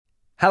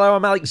Hello,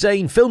 I'm Alex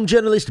Zane, film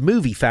journalist,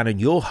 movie fan, and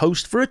your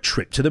host for A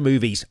Trip to the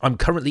Movies. I'm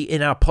currently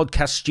in our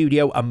podcast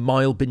studio a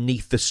mile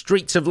beneath the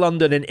streets of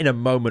London, and in a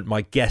moment,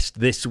 my guest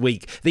this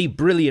week, the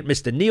brilliant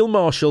Mr. Neil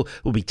Marshall,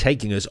 will be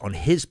taking us on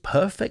his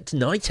perfect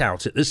night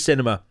out at the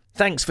cinema.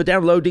 Thanks for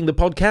downloading the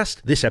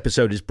podcast. This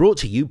episode is brought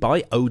to you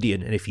by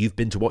Odeon, and if you've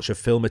been to watch a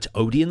film at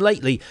Odeon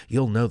lately,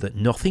 you'll know that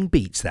nothing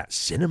beats that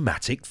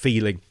cinematic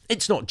feeling.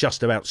 It's not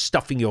just about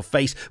stuffing your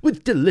face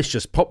with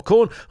delicious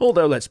popcorn,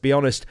 although let's be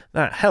honest,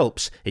 that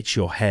helps. It's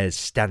your hairs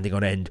standing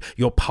on end,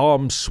 your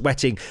palms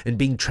sweating, and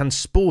being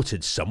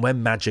transported somewhere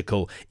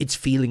magical. It's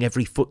feeling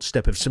every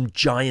footstep of some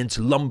giant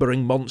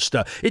lumbering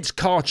monster. It's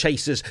car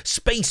chases,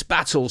 space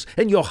battles,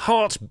 and your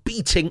heart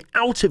beating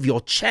out of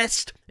your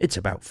chest. It's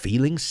about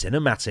feeling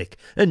cinematic,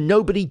 and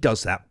nobody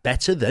does that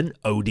better than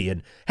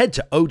Odeon. Head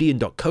to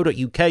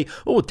odeon.co.uk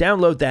or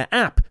download their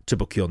app to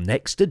book your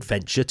next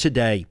adventure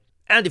today.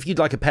 And if you'd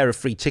like a pair of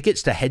free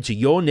tickets to head to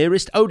your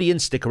nearest Odeon,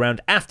 stick around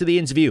after the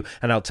interview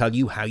and I'll tell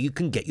you how you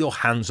can get your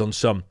hands on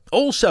some.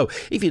 Also,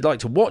 if you'd like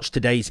to watch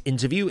today's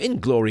interview in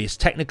glorious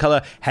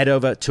Technicolor, head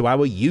over to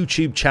our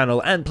YouTube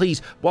channel. And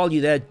please, while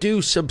you're there,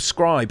 do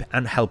subscribe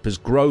and help us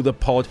grow the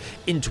pod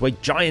into a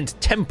giant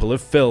temple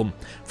of film.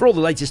 For all the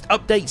latest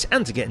updates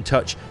and to get in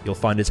touch, you'll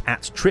find us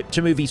at Trip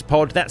to Movies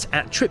Pod. That's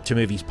at Trip to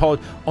Movies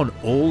Pod on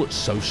all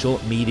social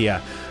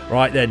media.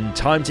 Right then,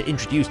 time to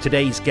introduce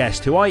today's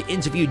guest, who I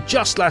interviewed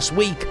just last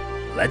week.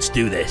 Let's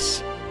do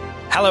this.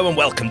 Hello and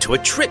welcome to A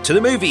Trip to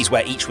the Movies,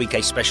 where each week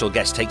a special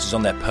guest takes us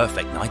on their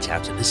perfect night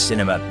out at the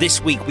cinema.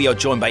 This week we are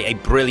joined by a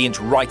brilliant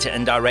writer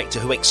and director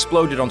who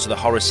exploded onto the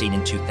horror scene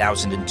in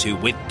 2002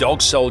 with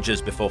Dog Soldiers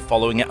before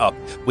following it up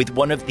with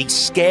one of the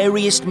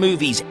scariest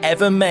movies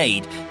ever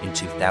made in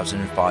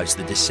 2005's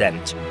The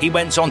Descent. He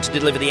went on to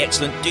deliver the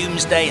excellent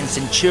Doomsday and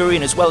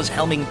Centurion, as well as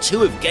helming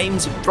two of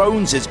Games of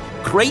Thrones'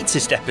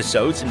 greatest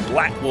episodes in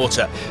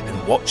Blackwater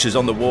and Watchers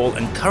on the Wall,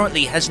 and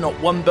currently has not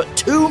one but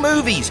two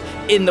movies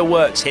in the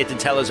works. Here to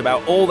tell us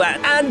about all that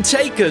and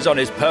take us on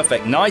his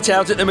perfect night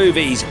out at the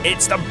movies,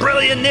 it's the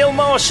brilliant Neil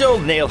Marshall.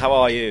 Neil, how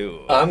are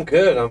you? I'm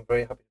good. I'm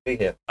very happy to be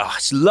here. Oh,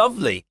 it's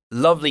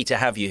lovely to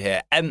have you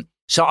here.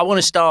 So I want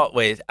to start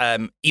with,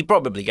 you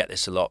probably get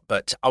this a lot,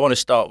 but I want to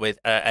start with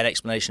an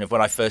explanation of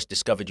when I first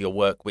discovered your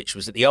work, which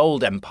was at the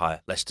old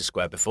Empire, Leicester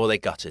Square, before they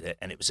gutted it,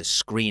 and it was a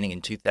screening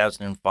in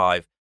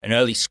 2005, an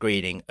early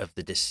screening of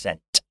The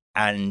Descent.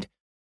 And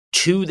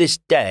to this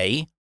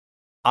day,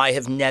 I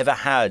have never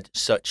had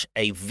such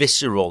a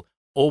visceral,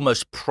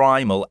 almost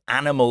primal,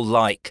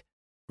 animal-like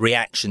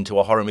reaction to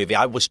a horror movie.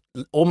 I was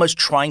almost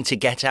trying to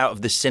get out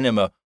of the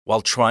cinema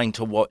while trying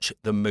to watch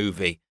the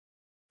movie.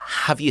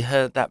 Have you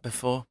heard that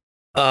before?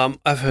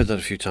 I've heard that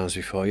a few times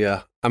before,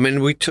 yeah. I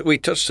mean, we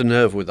touched a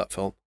nerve with that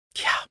film.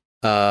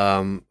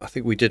 Yeah. I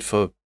think we did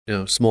for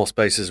Small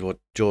Spaces what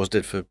Jaws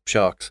did for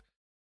Sharks.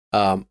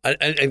 And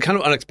kind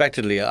of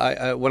unexpectedly,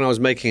 I when I was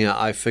making it,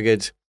 I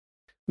figured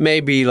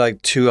maybe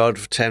like 2 out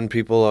of 10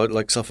 people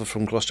like suffer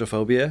from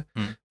claustrophobia,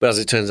 but as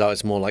it turns out,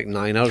 it's more like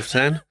 9 out of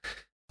 10.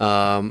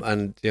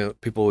 And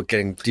people were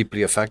getting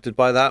deeply affected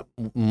by that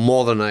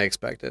more than I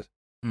expected.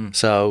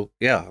 So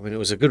yeah, I mean, it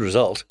was a good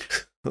result.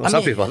 I was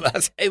happy about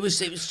that. It was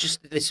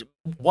just this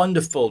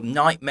wonderful,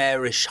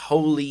 nightmarish,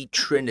 holy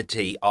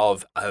trinity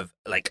of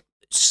like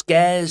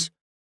scares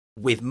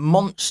with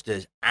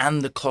monsters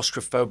and the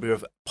claustrophobia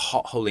of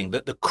potholing.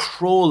 That the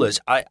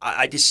crawlers,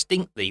 I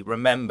distinctly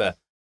remember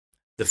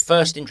the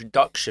first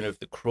introduction of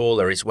the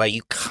crawler is where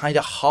you kind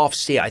of half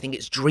see it. I think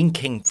it's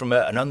drinking from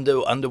an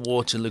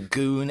underwater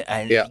lagoon,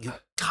 and you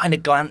kind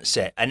of glance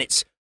it, and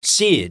it's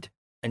seared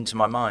into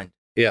my mind.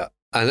 Yeah.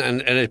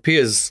 And it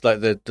appears like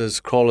there's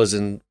crawlers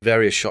in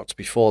various shots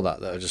before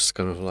that are just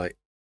kind of like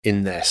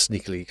in there,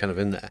 sneakily kind of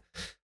in there.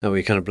 And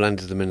we kind of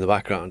blended them in the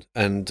background.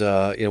 And,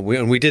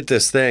 we did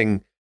this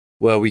thing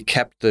where we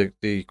kept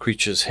the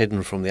creatures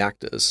hidden from the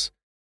actors.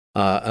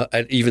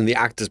 And even the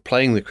actors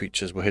playing the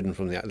creatures were hidden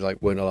from the actors,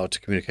 like weren't allowed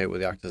to communicate with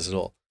the actors at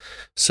all.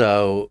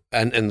 So,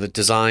 and the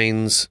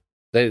designs,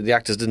 the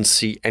actors didn't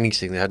see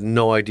anything. They had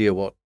no idea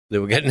what they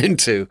were getting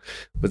into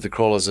with the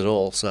crawlers at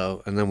all.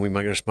 So, and then we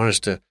managed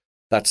to,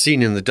 that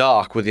scene in the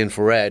dark with the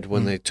infrared,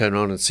 when they turn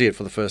around and see it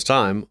for the first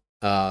time,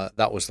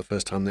 that was the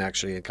first time they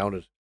actually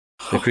encountered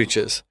the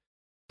creatures.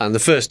 And the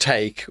first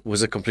take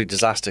was a complete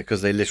disaster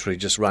because they literally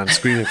just ran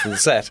screaming from the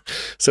set.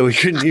 So we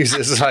couldn't use it.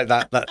 It's like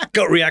that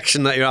gut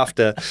reaction that you're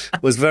after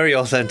was very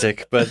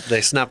authentic, but they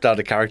snapped out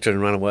of character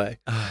and ran away.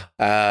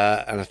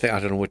 And I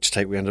don't know which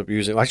take we ended up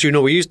using. Actually,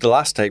 no, we used the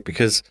last take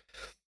because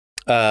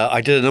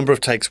I did a number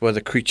of takes where the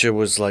creature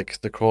was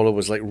like, the crawler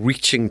was like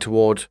reaching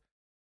toward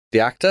the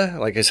actor,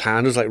 like his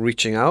hand was like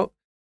reaching out,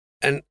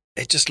 and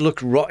it just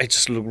looked wrong.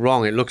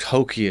 It looked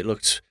hokey. It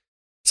looked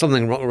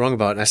something wrong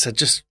about it. And I said,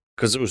 just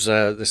because it was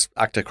this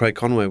actor, Craig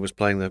Conway, was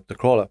playing the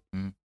crawler.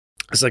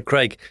 I said,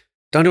 Craig,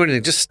 don't do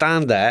anything. Just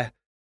stand there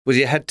with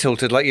your head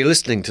tilted like you're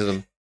listening to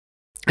them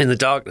in the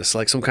darkness,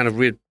 like some kind of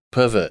weird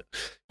pervert.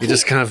 You're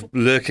just kind of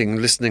lurking,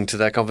 listening to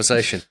their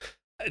conversation.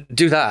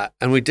 do that,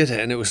 and we did it,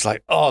 and it was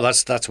like, oh,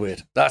 that's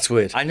weird. That's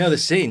weird. I know the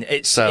scene.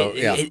 It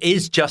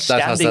is just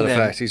that has standing that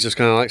there. effect. He's just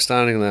kind of like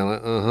standing there,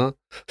 like,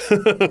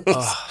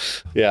 Oh.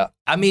 Yeah.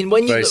 I mean,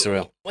 when you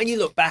Very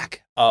look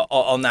back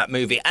on that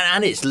movie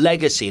and its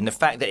legacy and the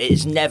fact that it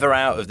is never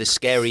out of the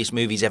scariest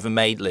movies ever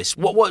made list,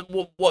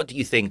 what do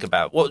you think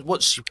about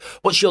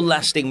what's your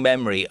lasting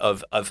memory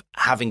of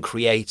having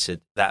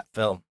created that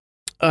film?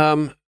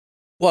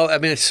 Well, I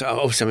mean,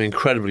 obviously I'm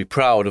incredibly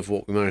proud of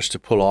what we managed to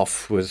pull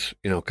off with,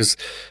 because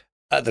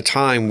at the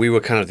time we were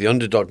kind of the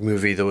underdog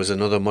movie. There was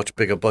another much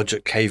bigger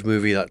budget cave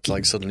movie that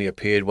like suddenly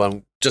appeared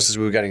just as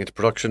we were getting into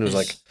production. It was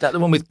like that the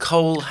one with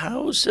Cole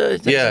Hauser?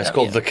 Yeah, it's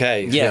called The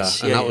Cave.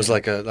 Yes, and that was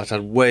like that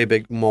had way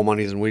more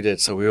money than we did.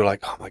 So we were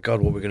like, oh my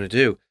God, what are we going to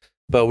do?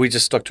 But we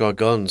just stuck to our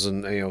guns,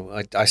 and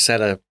I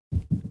set a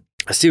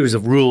series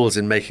of rules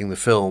in making the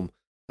film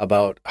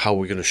about how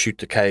we're going to shoot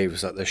the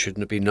caves, that there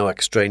shouldn't be no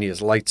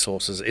extraneous light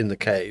sources in the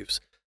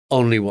caves,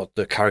 only what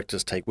the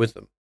characters take with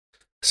them.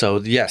 So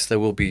yes, there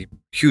will be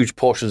huge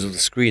portions of the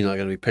screen that are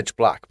going to be pitch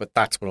black, but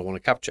that's what I want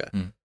to capture.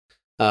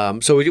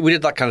 So we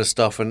did that kind of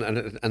stuff,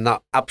 and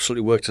that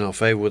absolutely worked in our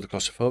favor with the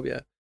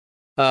claustrophobia.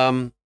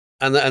 And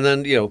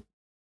then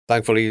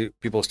thankfully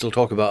people still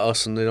talk about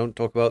us, and they don't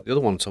talk about the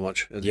other one so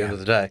much at the end of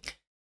the day.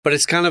 But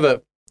it's kind of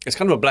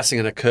a blessing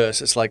and a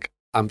curse. It's like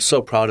I'm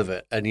so proud of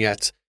it, and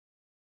yet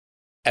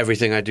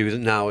everything I do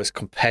now is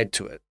compared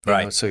to it.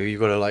 Right. So you've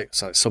got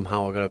to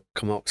somehow I've got to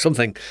come up with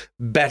something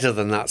better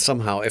than that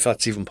somehow, if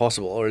that's even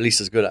possible, or at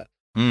least as good at.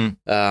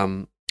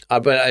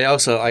 But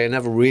I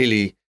never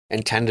really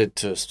intended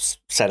to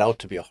set out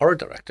to be a horror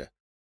director.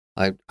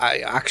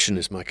 Action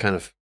is my kind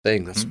of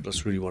thing.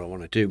 That's really what I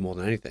want to do more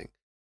than anything.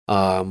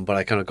 But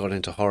I kind of got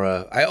into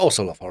horror. I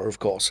also love horror, of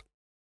course.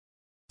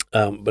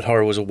 But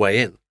horror was a way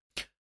in.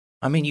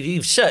 I mean,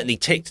 you've certainly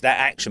ticked that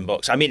action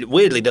box. I mean,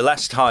 weirdly, the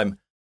last time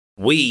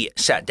we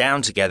sat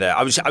down together,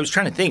 I was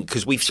trying to think,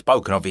 because we've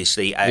spoken,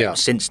 obviously,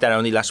 since then.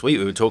 Only last week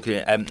we were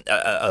talking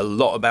a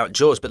lot about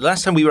Jaws. But the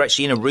last time we were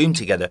actually in a room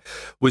together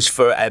was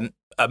for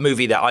a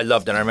movie that I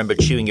loved, and I remember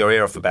chewing your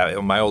ear off about it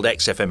on my old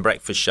XFM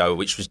breakfast show,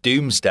 which was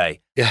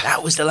Doomsday. Yeah.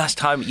 That was the last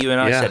time you and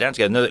I sat down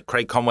together. I know that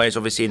Craig Conway is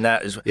obviously in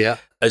that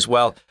as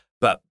well.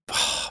 But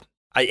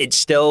it's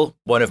still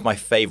one of my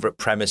favourite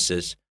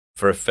premises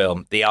for a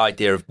film, the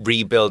idea of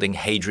rebuilding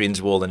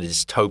Hadrian's Wall in a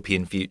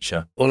dystopian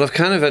future. Well, I've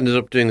kind of ended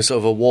up doing sort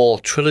of a wall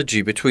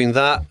trilogy between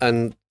that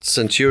and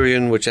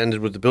Centurion, which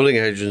ended with the building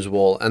of Hadrian's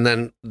Wall, and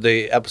then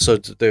the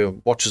episode, the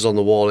Watchers on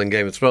the Wall in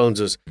Game of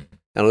Thrones is,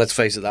 and let's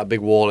face it, that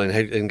big wall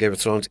in Game of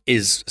Thrones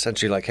is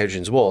essentially like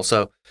Hadrian's Wall.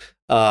 So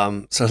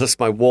that's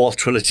my wall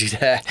trilogy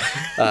there.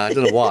 I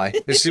don't know why.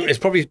 It's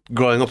probably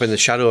growing up in the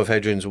shadow of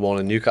Hadrian's Wall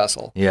in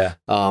Newcastle. Yeah.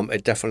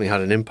 It definitely had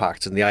an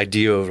impact, and the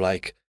idea of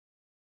like,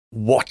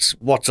 what's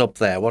up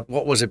there? What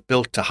was it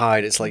built to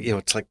hide? It's like,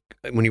 it's like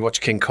when you watch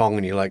King Kong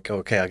and you're like,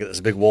 okay, I get there's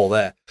a big wall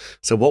there.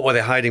 So what were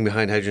they hiding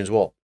behind Hadrian's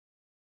Wall?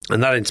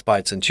 And that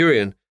inspired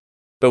Centurion.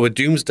 But with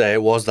Doomsday,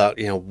 it was that,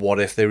 what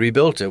if they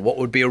rebuilt it? What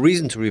would be a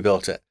reason to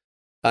rebuild it?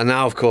 And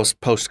now, of course,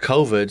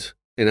 post-COVID,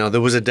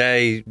 there was a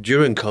day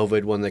during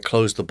COVID when they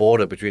closed the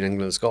border between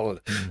England and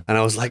Scotland. And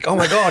I was like, oh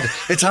my God,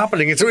 it's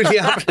happening. It's really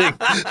happening.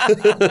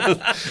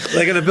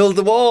 They're going to build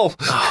the wall.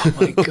 Oh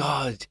my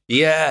God.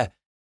 Yeah.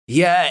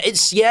 Yeah,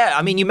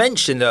 I mean, you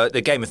mentioned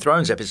the Game of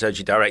Thrones episodes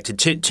you directed,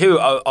 two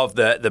of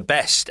the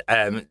best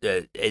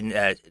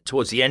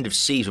towards the end of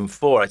season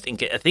 4, I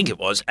think it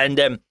was,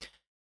 and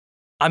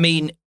I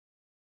mean,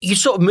 you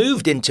sort of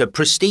moved into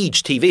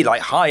prestige TV,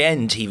 like high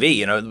end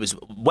TV. There was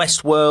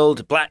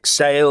Westworld, Black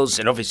Sails,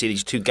 and obviously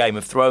these 2 Game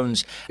of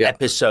Thrones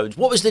episodes.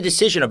 What was the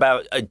decision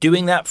about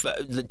doing that?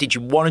 Did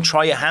you want to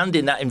try your hand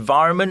in that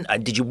environment?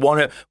 And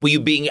were you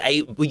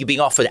being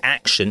offered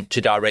action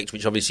to direct,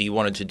 which obviously you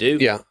wanted to do?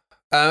 Yeah.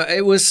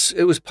 It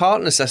was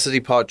part necessity,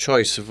 part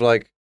choice of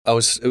like, it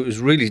was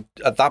really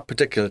at that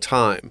particular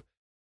time,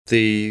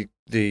 the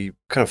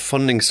kind of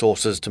funding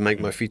sources to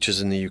make my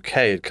features in the UK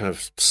had kind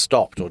of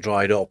stopped or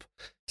dried up.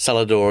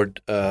 Celador,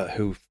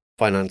 who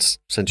financed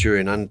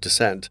Centurion and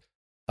Descent,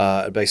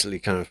 basically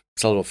kind of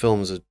Celador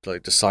Films had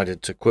like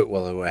decided to quit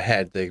while they were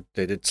ahead. They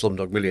did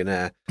Slumdog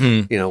Millionaire,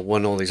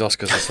 won all these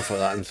Oscars and stuff like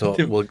that, and thought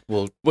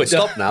we'll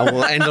stop now.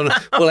 We'll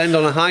end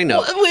on a high note.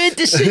 What a weird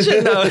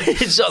decision, though.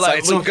 It's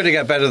not going to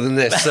get better than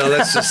this, so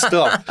let's just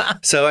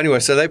stop. So anyway,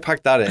 they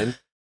packed that in,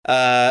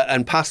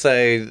 and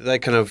Pathé,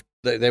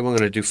 they weren't going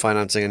to do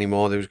financing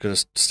anymore. They were going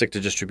to stick to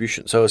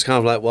distribution. So it's kind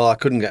of like, well, I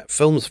couldn't get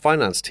films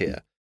financed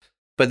here,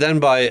 but then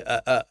by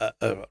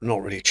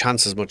not really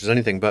chance as much as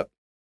anything, but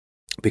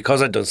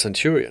because I'd done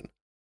Centurion,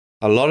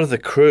 a lot of the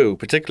crew,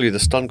 particularly the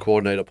stunt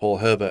coordinator Paul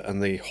Herbert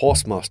and the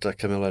horsemaster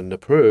Camilla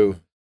Naprou,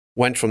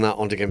 went from that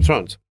onto Game of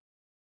Thrones.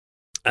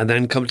 And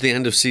then come to the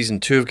end of season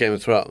 2 of Game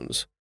of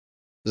Thrones,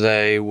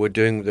 they were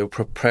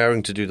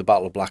preparing to do the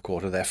Battle of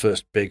Blackwater, their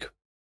first big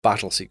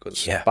battle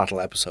sequence,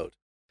 battle episode.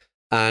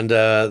 And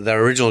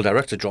their original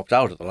director dropped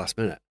out at the last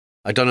minute.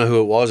 I don't know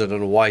who it was. I don't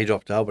know why he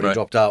dropped out, but he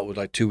dropped out with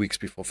like 2 weeks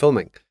before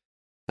filming.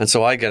 And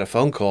so I get a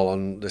phone call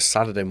on this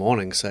Saturday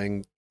morning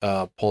saying,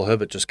 Paul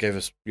Herbert just gave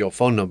us your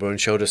phone number and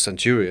showed us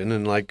Centurion,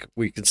 and like,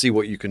 we can see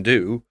what you can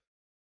do.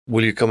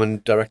 Will you come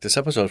and direct this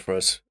episode for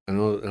us? And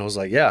I was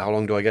like, yeah. How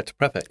long do I get to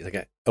prep it? He's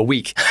like, a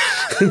week.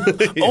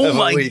 Oh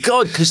my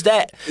God, because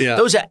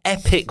those are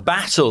epic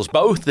battles,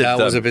 both of them.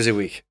 That was a busy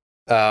week.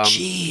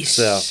 Jeez.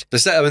 So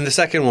the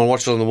second one,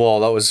 Watch on the Wall,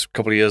 that was a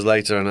couple of years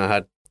later, and I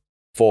had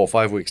 4 or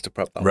 5 weeks to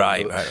prep that.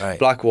 Right.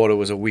 Blackwater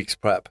was a week's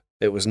prep.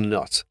 It was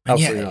nuts.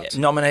 Absolutely nuts.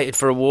 Nominated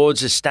for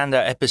awards, a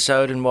standout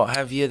episode, and what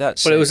have you.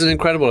 But it was an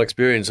incredible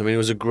experience. I mean, it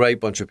was a great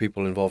bunch of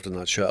people involved in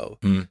that show.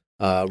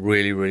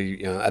 Really,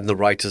 really, and the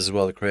writers as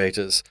well, the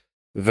creators,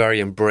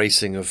 very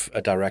embracing of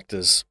a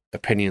director's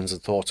opinions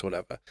and thoughts or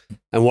whatever.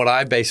 And what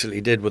I basically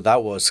did with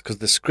that was, because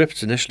the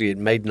script initially, it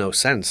made no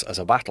sense as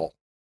a battle.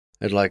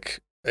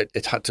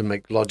 It had to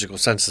make logical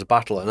sense as a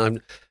battle.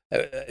 And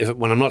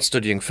when I'm not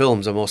studying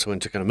films, I'm also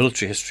into kind of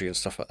military history and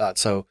stuff like that.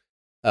 So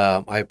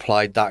I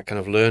applied that kind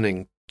of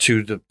learning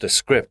to the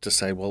script to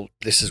say, well,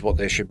 this is what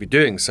they should be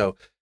doing. So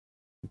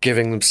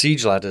giving them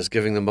siege ladders,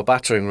 giving them a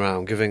battering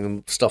ram, giving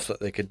them stuff that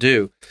they could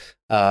do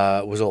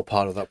was all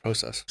part of that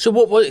process. So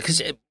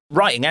because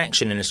writing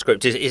action in a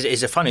script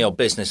is a funny old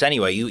business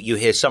anyway. You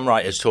hear some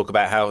writers talk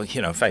about how,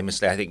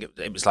 famously, I think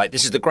it was like,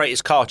 this is the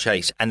greatest car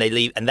chase, and they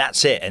leave, and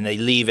that's it, and they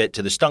leave it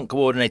to the stunt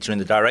coordinator and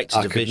the director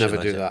to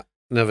visualize it.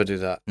 Never do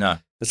that. No.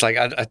 It's like,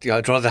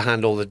 I'd rather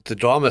hand all the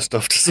drama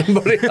stuff to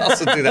somebody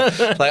else and do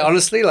that. Like,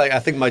 honestly, I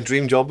think my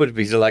dream job would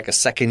be to like a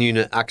second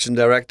unit action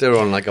director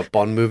on like a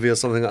Bond movie or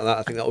something like that.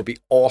 I think that would be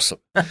awesome.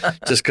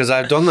 Just because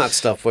I've done that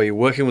stuff where you're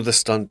working with the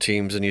stunt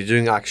teams and you're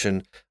doing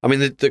action. I mean,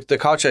 the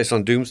car chase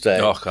on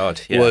Doomsday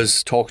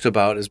was talked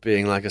about as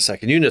being like a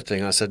second unit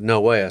thing. I said, no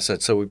way. I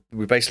said, so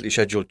we basically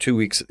scheduled 2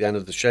 weeks at the end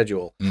of the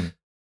schedule.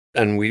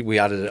 And we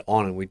added it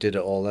on and we did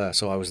it all there.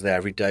 So I was there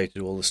every day to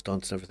do all the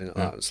stunts and everything like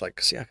that. It's like,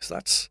 because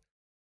that's,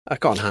 I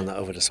can't hand that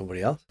over to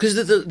somebody else.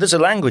 Because there's a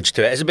language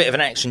to it. As a bit of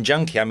an action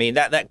junkie, I mean,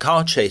 that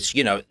car chase,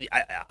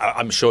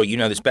 I'm sure you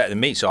know this better than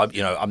me, so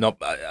I'm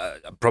not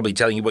probably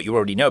telling you what you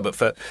already know, but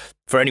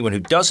for anyone who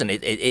doesn't,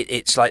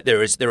 it's like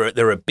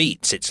there are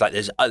beats. It's like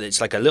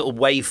it's like a little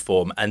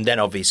waveform, and then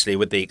obviously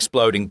with the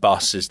exploding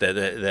bus as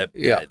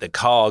the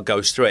car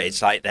goes through it,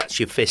 it's like that's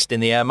your fist in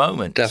the air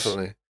moment.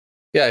 Definitely.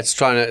 Yeah, it's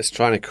trying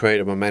to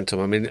create a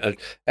momentum. I mean,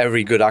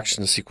 every good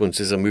action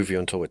sequence is a movie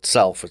unto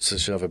itself. It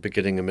should have a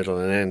beginning, a middle,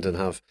 and an end, and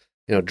have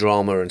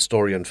drama and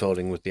story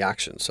unfolding with the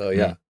action. So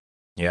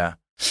yeah.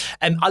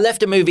 I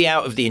left a movie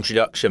out of the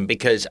introduction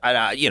because,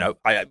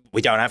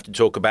 we don't have to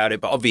talk about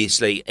it, but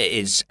obviously it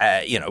is,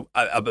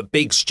 a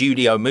big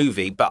studio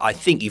movie, but I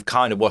think you've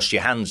kind of washed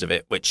your hands of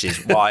it, which is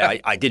why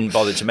I didn't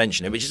bother to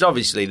mention it, which is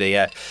obviously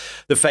the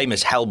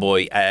famous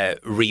Hellboy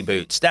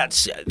reboots.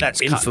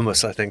 That's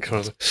infamous, I think.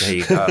 There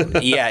you go.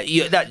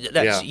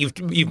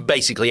 You've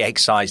basically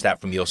excised that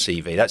from your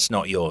CV. That's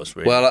not yours,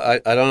 really.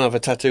 Well, I don't have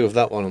a tattoo of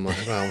that one on my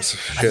arms.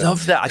 I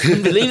love that. I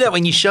couldn't believe that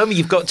when you showed me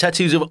you've got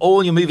tattoos of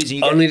all your movies.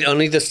 And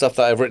only the stuff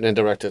that I've written and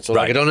directed. So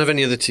I don't have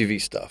any of the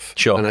TV stuff.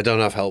 Sure. And I don't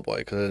have Hellboy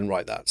because I didn't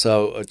write that.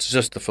 So it's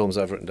just the films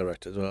I've written and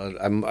directed.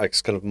 I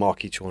kind of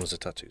mark each one as a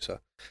tattoo. So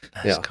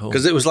that's cool.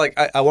 Because it was like,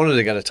 I wanted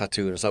to get a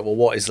tattoo, and it's like, well,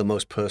 what is the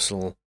most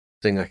personal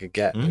thing I could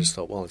get? I just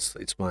thought, well,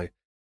 it's my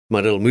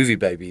little movie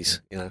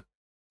babies,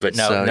 But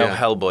no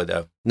Hellboy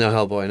though. No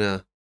Hellboy,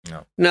 no.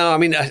 No, I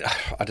mean,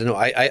 I don't know.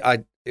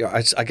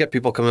 I get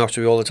people coming up to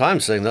me all the time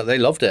saying that they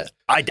loved it.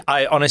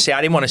 I honestly,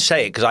 I didn't want to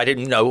say it because I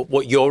didn't know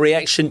what your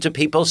reaction to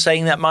people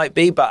saying that might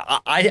be, but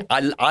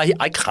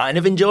I kind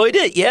of enjoyed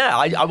it.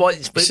 Yeah,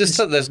 it's just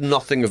that there's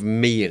nothing of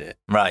me in it.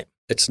 Right.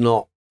 It's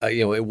not.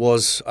 I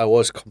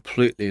was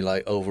completely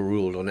like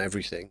overruled on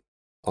everything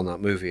on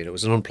that movie, and it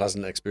was an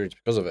unpleasant experience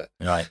because of it.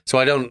 Right.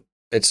 So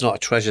it's not a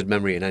treasured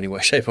memory in any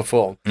way, shape, or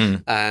form.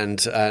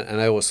 And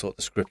I always thought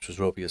the script was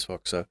ropey as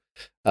fuck. So,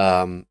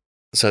 I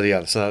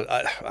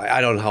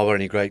don't have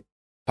any great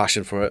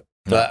passion for it,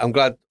 but I'm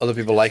glad other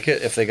people like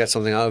it. If they get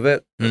something out of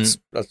it, that's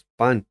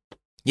fine.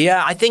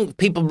 Yeah, I think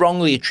people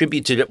wrongly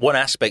attributed one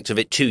aspect of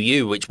it to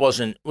you, which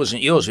wasn't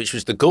yours, which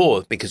was the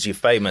gore, because you're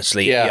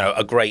famously,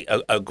 a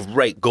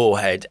great gore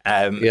head.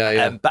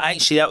 But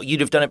actually,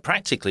 you'd have done it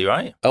practically,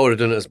 right? I would have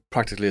done it as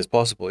practically as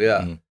possible.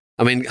 Yeah.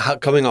 I mean,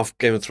 coming off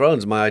Game of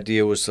Thrones, my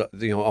idea was, I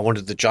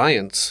wanted the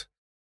giants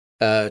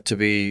to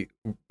be,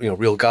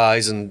 real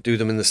guys and do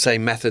them in the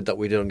same method that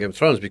we did on Game of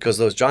Thrones, because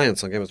those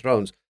giants on Game of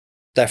Thrones,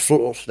 they're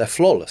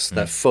flawless.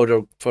 They're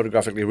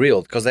photographically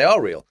real, because they are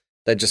real.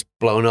 They're just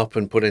blown up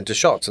and put into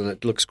shots, and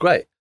it looks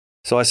great.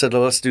 So I said,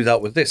 well, let's do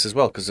that with this as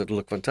well, because it'll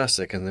look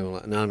fantastic. And they were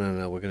like, no,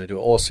 we're going to do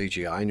it all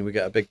CGI, and we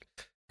get a big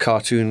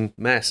cartoon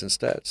mess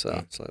instead.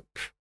 So it's like,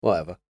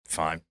 whatever.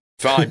 Fine.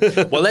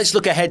 Well, let's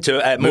look ahead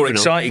to more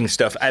exciting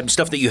stuff.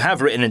 Stuff that you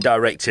have written and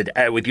directed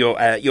with your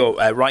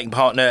writing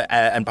partner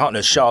and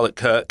partner Charlotte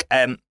Kirk.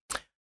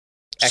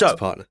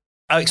 Ex-partner.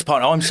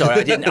 Ex-partner. Oh, I'm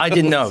sorry. I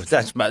didn't know.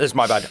 That's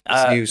my bad.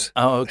 News.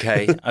 Oh,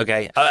 okay.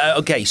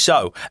 Okay.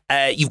 So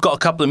you've got a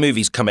couple of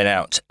movies coming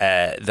out,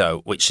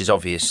 though, which is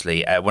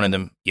obviously one of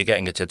them you're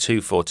getting a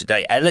tattoo for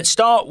today. Let's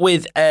start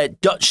with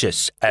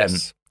Duchess.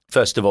 Yes.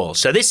 first of all.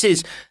 So this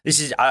is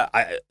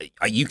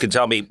you can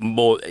tell me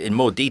in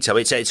more detail.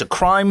 It's a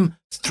crime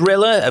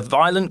thriller, a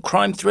violent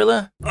crime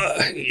thriller.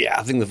 Yeah,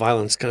 I think the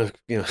violence kind of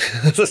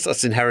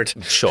that's inherent.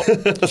 Sure,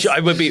 I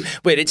would be.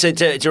 Wait, it's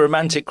a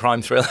romantic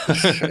crime thriller.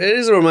 It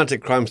is a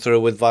romantic crime thriller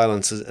with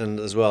violence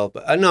as well.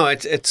 But no,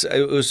 it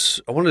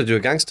was. I wanted to do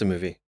a gangster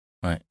movie.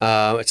 Right.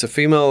 It's a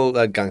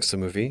female gangster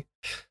movie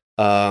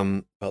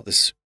about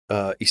this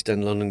East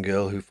End London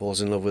girl who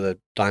falls in love with a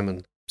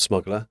diamond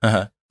smuggler,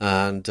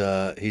 and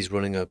he's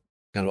running a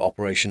kind of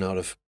operation out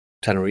of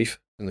Tenerife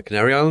in the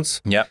Canary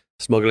Islands. Yeah,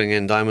 smuggling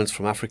in diamonds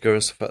from Africa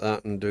and stuff like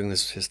that, and doing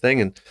his thing.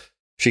 And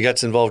she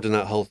gets involved in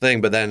that whole thing,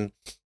 but then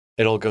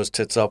it all goes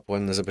tits up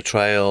when there's a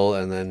betrayal,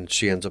 and then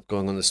she ends up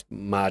going on this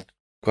mad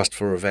quest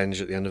for revenge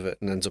at the end of it,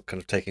 and ends up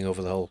kind of taking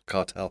over the whole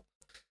cartel.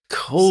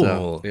 Cool.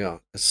 So, yeah,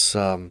 it's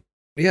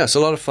it's a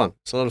lot of fun.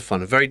 It's a lot of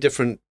fun. A very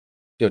different,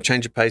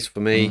 change of pace for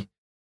me.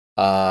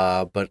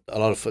 But a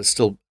lot of it's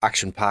still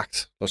action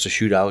packed. Lots of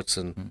shootouts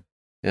and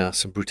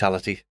some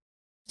brutality.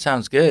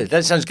 Sounds good.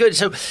 That sounds good.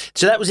 So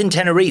that was in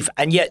Tenerife,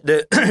 and yet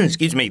the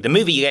excuse me, the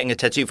movie you're getting a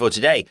tattoo for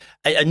today.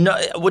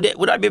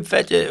 Would I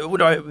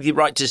be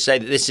right to say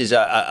that this is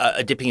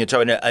a dipping your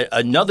toe in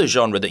another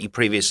genre that you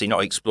previously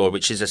not explored,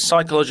 which is a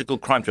psychological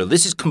crime thriller?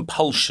 This is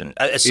Compulsion,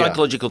 a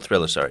psychological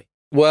thriller. Sorry.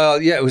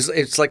 Well, yeah,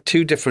 it's like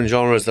two different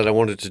genres that I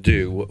wanted to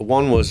do.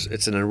 One was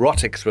it's an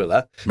erotic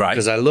thriller, right?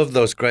 Because I love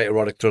those great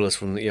erotic thrillers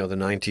from the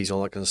 90s,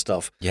 all that kind of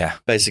stuff. Yeah,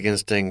 Basic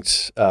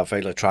Instinct,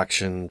 Fatal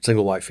Attraction,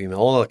 Single White Female,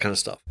 all that kind of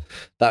stuff.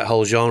 That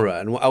whole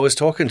genre. And I was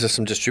talking to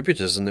some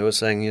distributors, and they were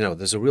saying,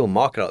 there's a real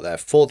market out there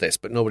for this,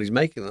 but nobody's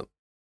making them.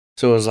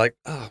 So I was like,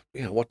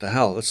 what the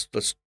hell? Let's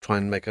try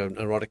and make an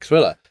erotic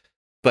thriller.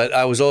 But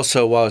I was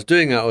also, while I was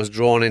doing it, I was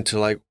drawn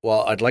into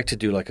I'd like to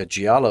do like a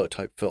giallo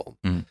type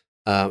film.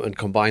 And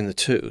combine the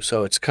two.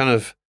 So it's kind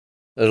of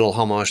a little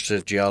homage to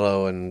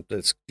giallo, and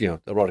it's,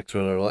 erotic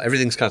thriller.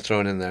 Everything's kind of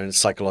thrown in there, and it's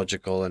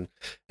psychological, and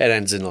it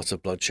ends in lots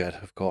of bloodshed,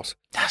 of course.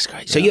 That's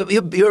great. So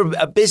you're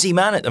a busy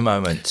man at the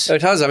moment.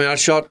 It has. I mean, I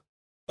shot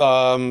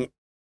a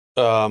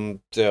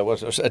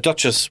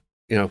Duchess,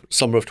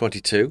 summer of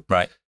 22.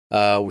 Right.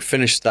 We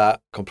finished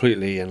that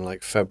completely in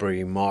like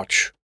February,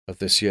 March of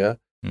this year.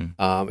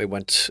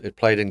 It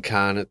played in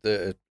Cannes at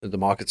the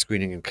market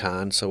screening in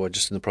Cannes. So we're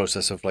just in the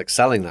process of like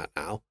selling that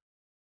now.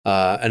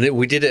 And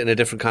we did it in a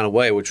different kind of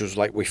way, which was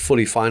like we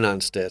fully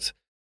financed it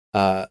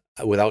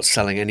without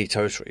selling any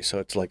territory. So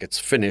it's like it's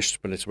finished,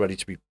 but it's ready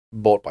to be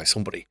bought by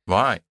somebody.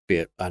 Right. Be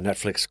it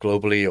Netflix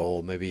globally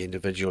or maybe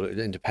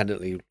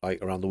independently,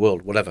 like around the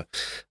world, whatever.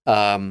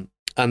 And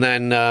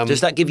then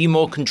does that give you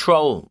more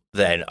control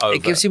then? Over?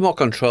 It gives you more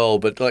control,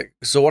 but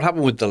so what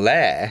happened with The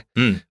Lair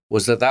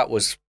was that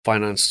was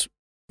financed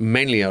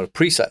mainly out of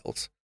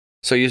pre-sales.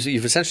 So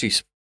you've essentially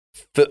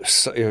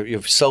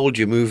you've sold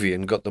your movie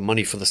and got the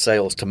money for the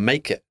sales to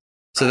make it.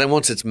 So then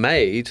once it's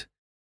made,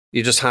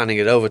 you're just handing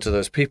it over to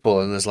those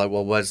people, and there's like,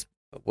 well, where's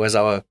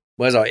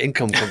our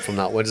income come from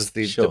that? Where does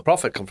the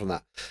profit come from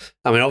that?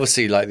 I mean,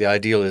 obviously, like the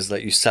ideal is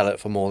that you sell it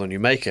for more than you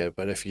make it,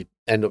 but if you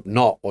end up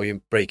not, or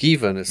you break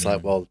even, it's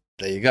like, well,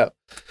 there you go.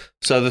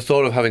 So the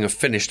thought of having a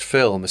finished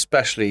film,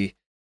 especially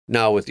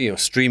now with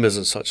streamers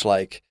and such,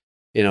 like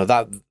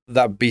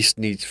that beast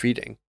needs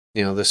feeding.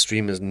 The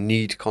streamers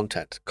need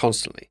content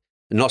constantly.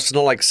 It's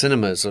not like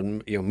cinemas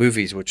and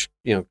movies, which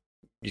you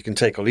can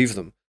take or leave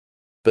them,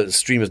 but the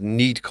streamers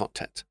need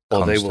content or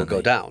constantly. They will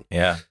go down.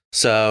 Yeah.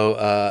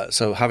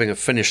 So having a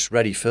finished,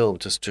 ready film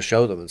to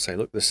show them and say,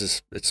 look,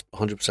 it's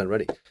 100%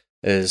 ready,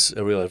 is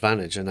a real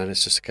advantage. And then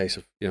it's just a case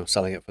of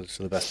selling it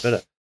to the best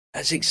bidder.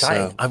 That's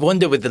exciting. So, I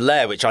wonder with The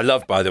Lair, which I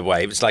love, by the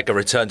way, it's like a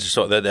return to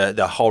sort of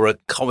the horror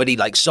comedy,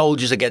 like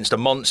soldiers against a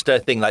monster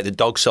thing, like the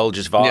Dog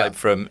Soldiers vibe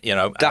from,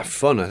 Daft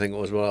Fun, I think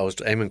was what I was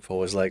aiming for,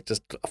 was like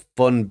just a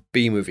fun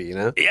B-movie,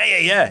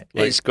 Yeah.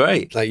 Like, it's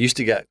great. Like used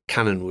to get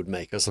Cannon would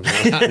make or something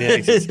like that in the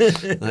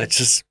 80s. Like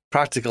just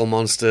practical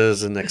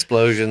monsters and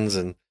explosions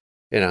and,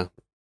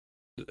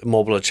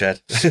 more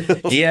bloodshed.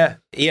 Yeah.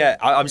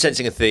 I'm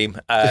sensing a theme.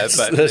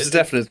 But there's a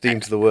definite theme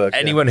to the work.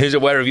 Anyone who's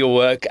aware of your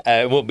work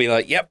will be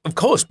like, yep, of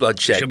course,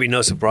 bloodshed. Should be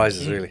no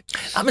surprises, really.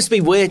 That must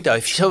be weird, though.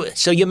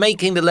 So you're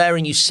making The Lair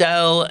and you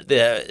sell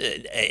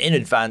in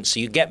advance, so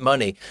you get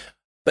money.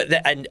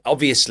 And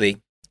obviously,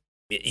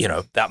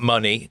 that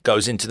money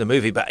goes into the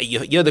movie, but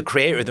you're the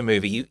creator of the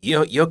movie.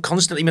 You're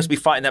constantly must be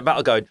fighting that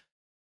battle going,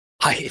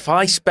 if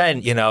I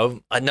spent,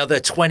 another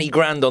 20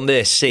 grand on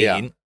this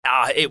scene,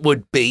 it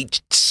would be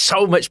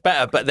so much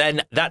better, but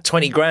then that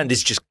 20 grand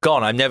is just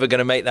gone. I'm never going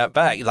to make that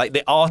back. Like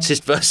the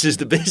artist versus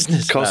the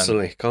business.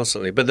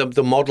 Constantly. But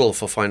the model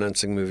for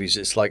financing movies,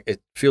 it's like,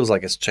 it feels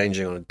like it's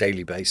changing on a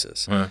daily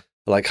basis.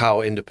 Like how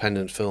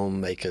independent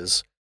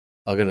filmmakers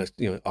are going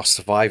to, are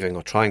surviving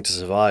or trying to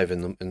survive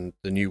in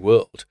the new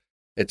world.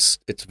 It's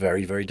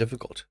very, very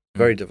difficult.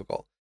 Very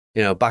difficult.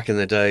 Back in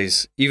the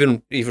days,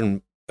 even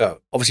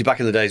obviously back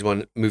in the days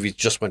when movies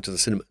just went to the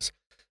cinemas,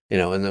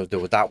 and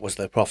that was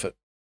their profit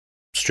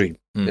stream,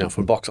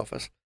 from box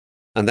office.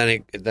 And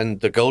then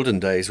the golden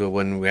days were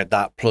when we had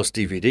that plus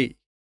DVD.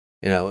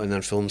 and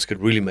then films could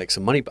really make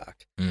some money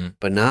back.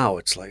 But now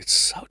it's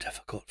so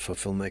difficult for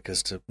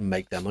filmmakers to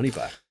make their money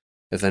back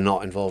if they're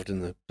not involved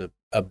in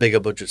a bigger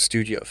budget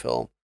studio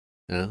film.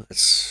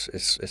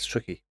 It's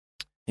tricky.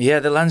 Yeah,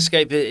 the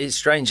landscape is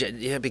strange.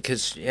 Yeah,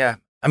 because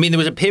I mean, there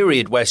was a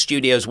period where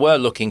studios were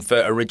looking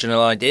for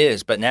original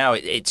ideas, but now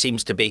it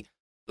seems to be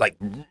like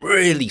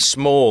really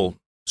small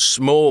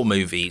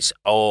movies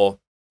or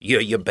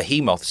your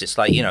behemoths. It's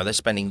like, they're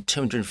spending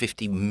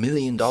 $250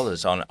 million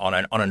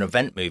on an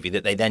event movie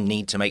that they then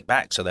need to make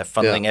back. So they're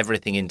funneling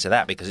everything into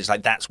that because it's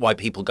like that's why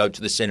people go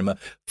to the cinema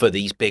for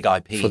these big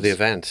IPs. For the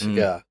event,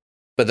 yeah.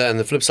 But then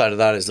the flip side of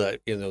that is that,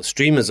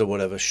 streamers or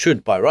whatever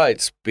should, by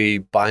rights, be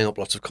buying up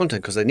lots of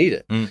content because they need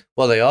it.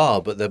 Well, they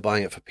are, but they're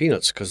buying it for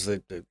peanuts because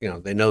they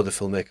know the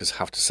filmmakers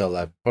have to sell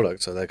their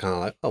product. So they're kind of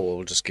like, oh, well,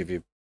 we'll just give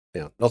you,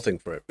 nothing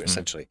for it,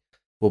 essentially.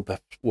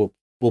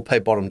 We'll pay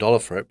bottom dollar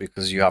for it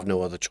because you have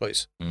no other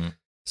choice.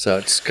 So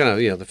it's kind of,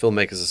 the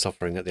filmmakers are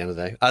suffering at the end of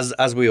the day,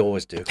 as we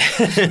always do.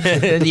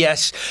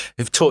 Yes,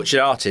 who've tortured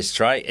artists,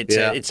 right?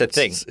 It's a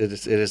thing.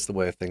 It is the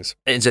way of things.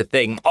 It's a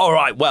thing. All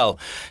right, well,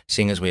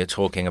 seeing as we are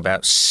talking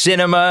about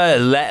cinema,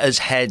 let us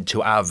head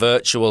to our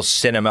virtual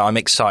cinema. I'm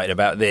excited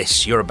about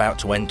this. You're about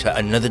to enter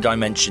another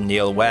dimension,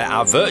 Neil, where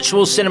our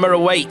virtual cinema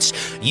awaits.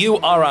 You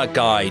are our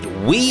guide.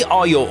 We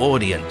are your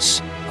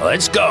audience.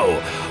 Let's go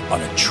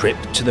on a trip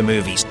to the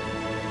movies.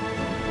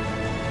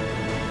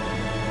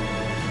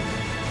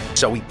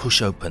 So we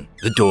push open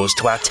the doors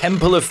to our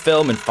temple of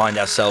film and find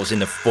ourselves in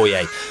the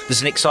foyer. There's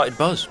an excited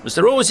buzz, as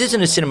there always is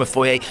in a cinema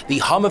foyer, the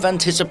hum of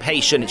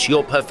anticipation. It's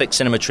your perfect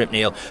cinema trip,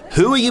 Neil.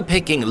 Who are you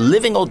picking,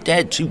 living or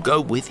dead, to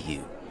go with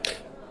you?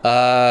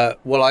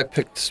 Well, I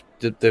picked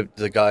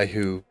the guy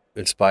who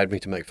inspired me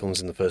to make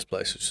films in the first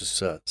place, which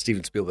is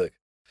Steven Spielberg.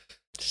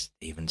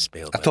 Steven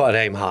Spielberg. I thought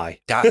I'd aim high.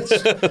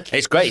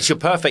 It's great. It's your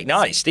perfect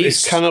night, Steve.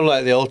 He's kind of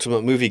like the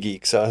ultimate movie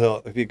geek, so I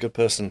thought it'd be a good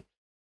person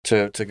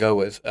to go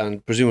with,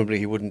 and presumably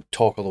he wouldn't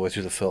talk all the way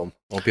through the film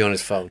or be on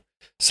his phone.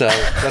 So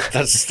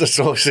that's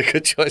always a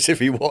good choice if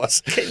he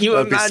was. Can you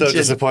imagine? That'd be so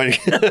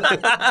disappointing.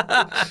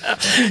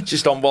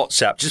 Just on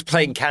WhatsApp, just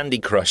playing Candy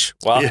Crush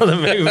while the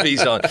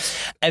movie's on.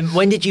 And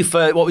when did you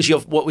first?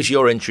 What was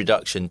your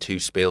introduction to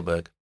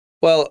Spielberg?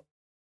 Well,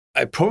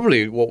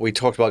 what we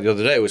talked about the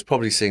other day was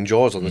probably seeing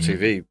Jaws on the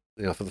TV,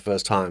 for the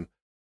first time.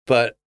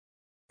 But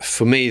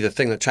for me, the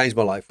thing that changed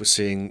my life was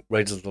seeing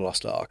Raiders of the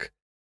Lost Ark.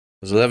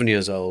 I was 11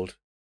 years old.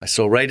 I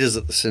saw Raiders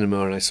at the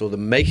cinema and I saw the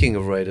making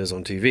of Raiders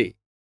on TV.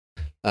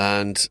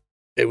 And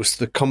it was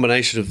the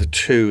combination of the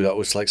two that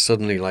was like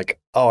suddenly like,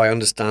 oh, I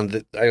understand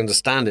it. I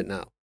understand it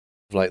now.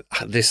 Like,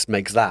 this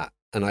makes that.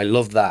 And I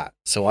love that.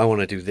 So I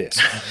want to do this.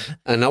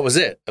 And that was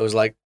it. It was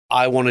like,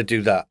 I want to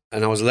do that.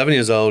 And I was 11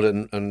 years old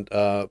and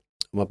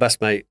my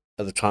best mate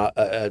at the time,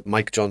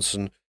 Mike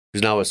Johnson,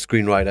 who's now a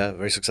screenwriter, a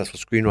very successful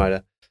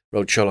screenwriter,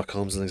 wrote Sherlock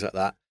Holmes and things like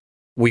that.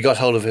 We got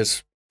hold of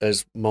his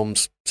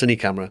mom's cine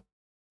camera,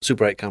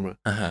 Super 8 camera.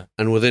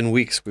 And within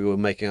weeks, we were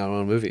making our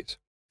own movies.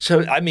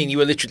 So, I mean, you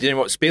were literally doing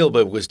what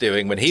Spielberg was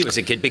doing when he was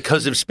a kid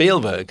because of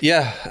Spielberg.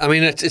 Yeah. I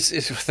mean, it's I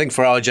think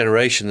for our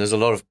generation, there's a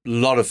lot of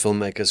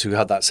filmmakers who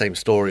had that same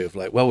story of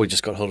like, well, we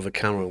just got hold of a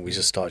camera and we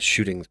just started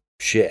shooting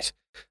shit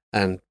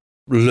and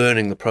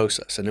learning the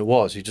process. And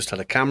you just had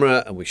a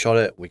camera and we shot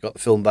it, we got the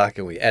film back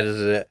and we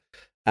edited it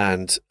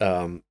and,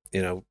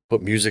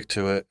 put music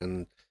to it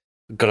and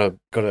got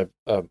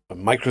a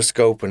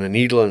microscope and a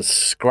needle and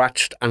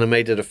scratched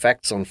animated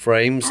effects on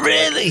frames.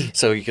 Really?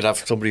 So you could have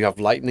somebody have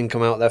lightning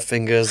come out their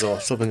fingers or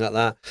something like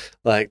that.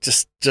 Like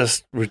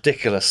just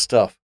ridiculous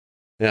stuff.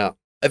 Yeah.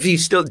 Do you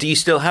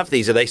still have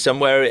these? Are they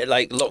somewhere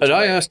like locked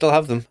away? I still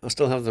have them.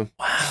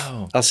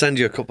 Wow. I'll send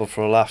you a couple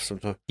for a laugh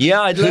sometime.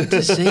 Yeah, I'd love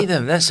to see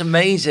them. That's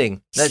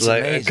amazing.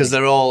 Amazing. Because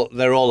they're all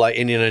like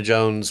Indiana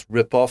Jones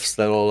rip-offs.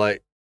 They're all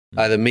like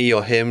either me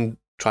or him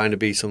trying to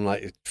be some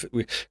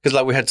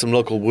because we had some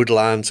local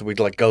woodland, so we'd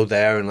like go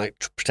there and like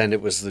pretend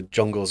it was the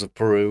jungles of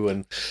Peru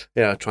and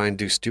try and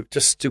do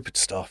stupid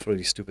stuff,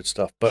 really stupid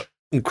stuff, but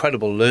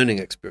incredible learning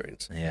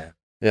experience.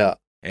 Yeah.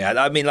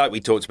 I mean, like we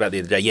talked about the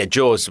other day,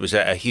 Jaws was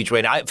a huge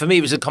way. For me,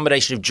 it was a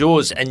combination of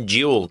Jaws and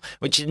Duel,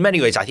 which in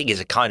many ways I think is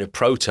a kind of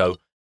proto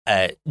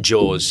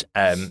Jaws.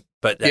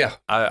 But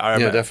I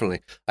remember. Definitely.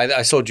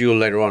 I saw Duel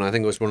later on. I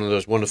think it was one of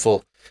those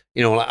wonderful,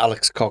 like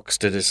Alex Cox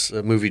did his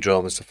movie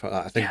drama and stuff like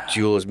that. I think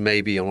Duel was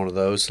maybe on one of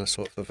those. I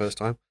saw it for the first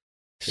time.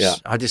 Yeah,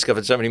 I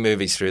discovered so many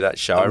movies through that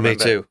show. I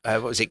remember, me too.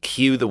 What was it?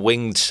 Q the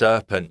Winged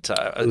Serpent.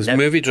 It was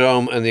Movie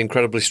Drome and the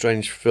Incredibly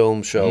Strange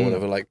Film Show,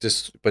 whatever.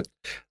 But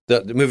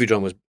the Movie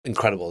Drome was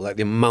incredible. Like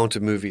the amount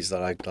of movies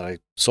that I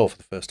saw for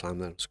the first time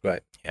then was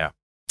great. Yeah.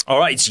 All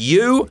right, it's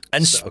you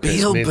and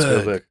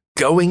Spielberg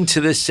going to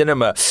the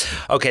cinema.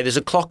 Okay, there's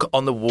a clock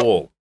on the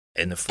wall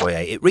in the foyer.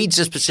 It reads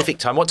a specific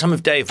time. What time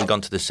of day have we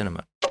gone to the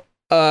cinema?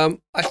 I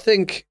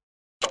think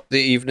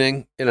the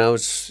evening.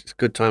 It's a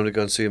good time to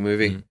go and see a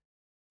movie.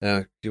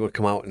 You would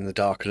come out in the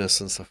darkness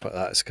and stuff like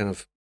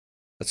that.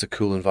 That's a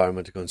cool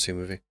environment to go and see a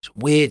movie. It's a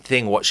weird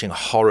thing watching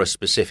horror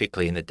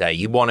specifically in the day.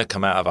 You want to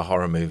come out of a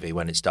horror movie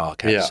when it's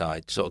dark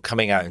outside. Sort of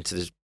coming out into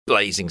this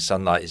blazing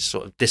sunlight is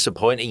sort of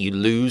disappointing. You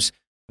lose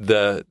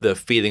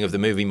the feeling of the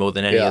movie more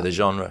than any other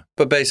genre.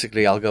 But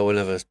basically, I'll go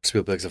whenever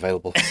Spielberg's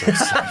available.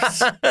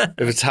 So if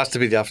it has to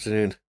be the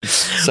afternoon,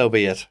 so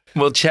be it.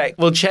 We'll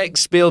check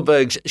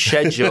Spielberg's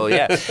schedule.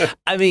 Yeah,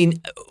 I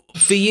mean,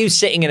 for you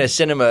sitting in a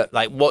cinema,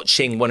 like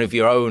watching one of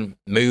your own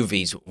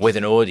movies with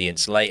an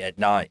audience late at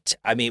night,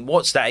 I mean,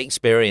 what's that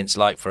experience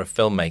like for a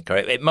filmmaker?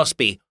 It must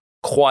be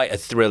quite a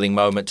thrilling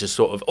moment to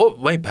sort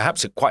of,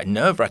 perhaps a quite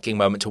nerve-wracking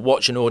moment to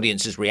watch an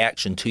audience's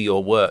reaction to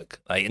your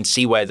work, like, and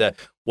see what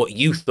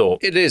you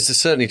thought. It is. It's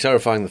certainly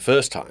terrifying the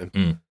first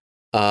time.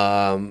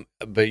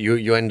 But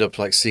you end up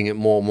like seeing it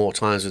more and more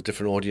times with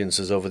different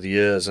audiences over the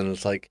years, and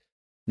it's like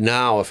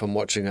now if I'm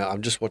watching it,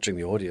 I'm just watching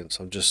the audience.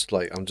 I'm just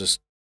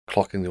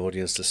clocking the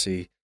audience to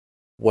see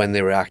when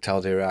they react, how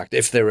they react,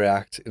 if they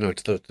react,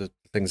 to the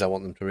things I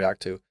want them to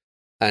react to,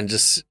 and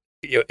just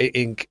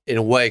in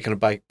a way,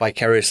 kind of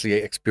vicariously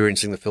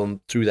experiencing the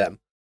film through them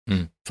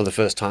for the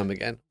first time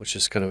again, which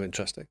is kind of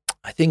interesting.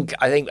 I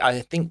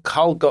think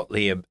Carl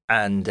Gottlieb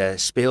and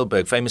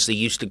Spielberg famously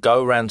used to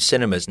go around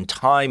cinemas and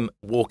time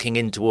walking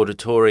into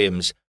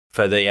auditoriums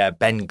for the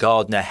Ben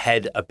Gardner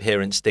head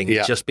appearance thing,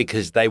 just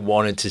because they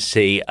wanted to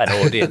see an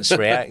audience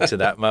react to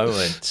that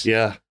moment.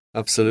 Yeah,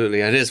 absolutely.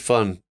 It is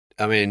fun.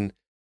 I mean,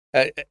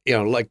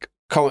 like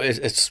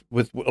it's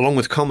along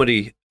with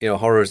comedy,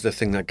 horror is the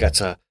thing that gets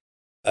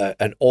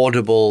an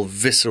audible,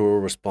 visceral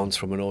response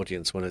from an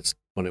audience when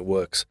it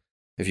works.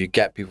 If you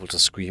get people to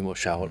scream or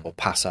shout or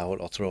pass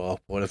out or throw up,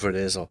 whatever it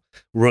is, or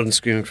run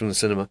screaming from the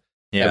cinema.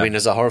 Yeah. I mean,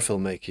 as a horror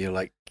filmmaker, you're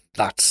like,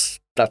 that's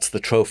the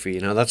trophy,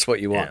 that's what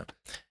you want.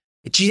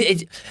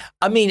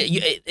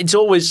 It's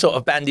always sort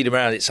of bandied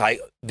around. It's like,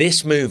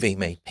 this movie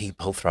made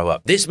people throw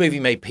up. This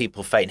movie made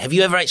people faint. Have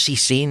you ever actually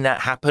seen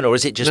that happen, or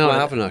is it just... No, I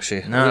haven't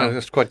actually. No. I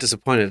was quite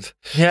disappointed.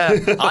 Yeah,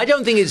 I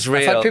don't think it's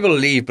real. I've had people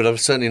leave, but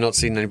I've certainly not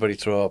seen anybody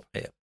throw up.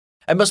 Yeah.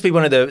 It must be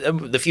one of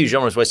the few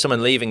genres where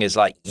someone leaving is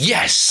like,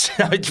 yes,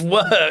 it's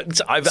worked.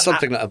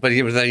 Something like that. But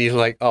then you're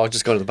like, oh, I'll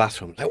just go to the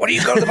bathroom. Like, what are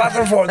you going to the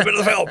bathroom for in the middle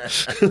of the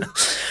film?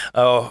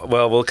 Oh,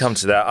 well, we'll come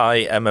to that. I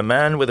am a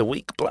man with a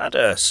weak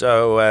bladder,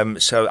 so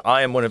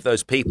I am one of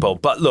those people.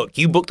 But look,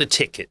 you booked the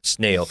tickets,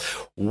 Neil.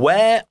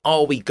 Where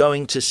are we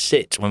going to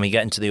sit when we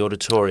get into the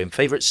auditorium?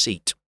 Favourite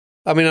seat?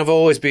 I mean, I've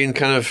always been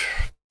kind of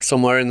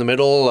somewhere in the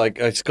middle. Like,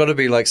 it's got to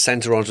be like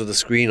center onto the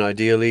screen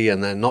ideally,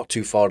 and then not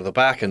too far to the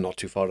back and not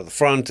too far to the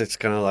front. It's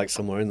kind of like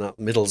somewhere in that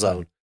middle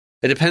zone.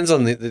 It depends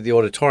on the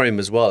auditorium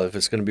as well. If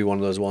it's going to be one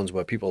of those ones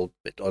where people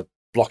are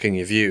blocking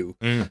your view,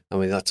 I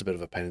mean, that's a bit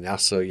of a pain in the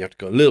ass. So you have to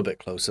go a little bit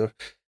closer.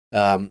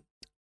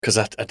 Because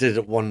I did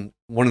at one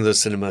of those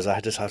cinemas, I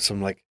just had some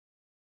like,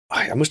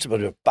 I must have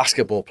been a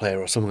basketball player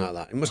or something like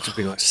that. It must have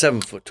been like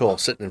 7 foot tall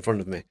sitting in front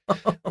of me,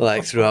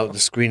 like throughout the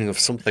screening of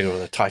something or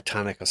the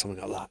Titanic or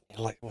something like that.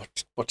 You're like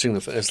watching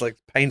the film. It's like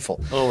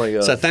painful. Oh my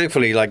God. So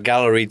thankfully, like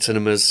galleried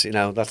cinemas,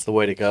 that's the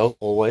way to go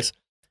always.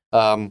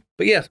 But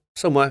yeah,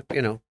 somewhere,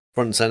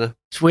 front and center.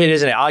 It's weird,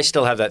 isn't it? I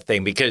still have that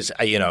thing because,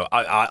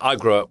 I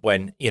grew up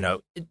when,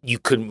 you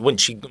couldn't,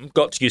 once you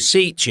got to your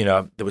seats,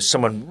 there was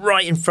someone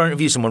right in front of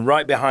you, someone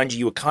right behind you.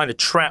 You were kind of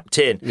trapped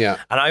in. Yeah.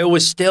 And I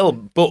always still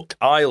book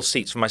aisle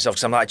seats for myself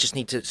because I'm like, I just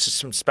need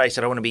some space.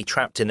 I don't want to be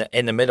trapped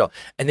in the middle.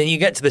 And then you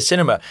get to the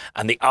cinema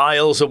and the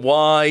aisles are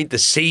wide. The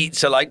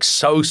seats are like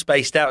so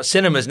spaced out.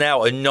 Cinemas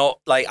now are not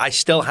like, I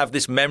still have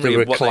this memory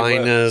of what they were.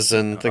 Recliners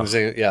and things.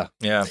 Yeah.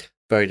 Yeah.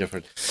 Very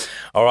different.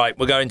 All right,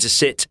 we're going to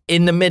sit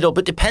in the middle,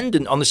 but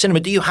dependent on the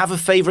cinema. Do you have a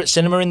favourite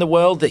cinema in the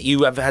world that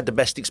you have had the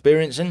best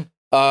experience in?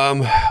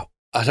 I'd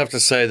have to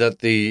say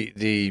that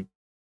the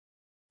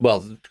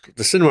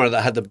cinema that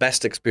I had the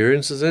best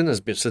experiences in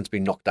has since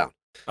been knocked down.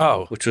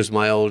 Oh. Which was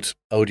my old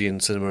Odeon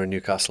cinema in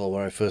Newcastle,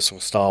 where I first saw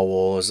Star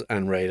Wars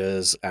and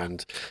Raiders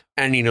and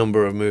any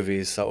number of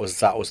movies. That was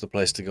the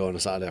place to go on a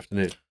Saturday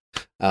afternoon.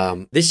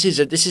 This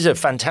is a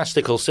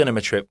fantastical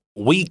cinema trip.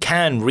 We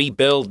can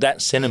rebuild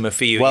that cinema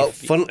for you. Well,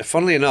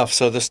 funnily enough,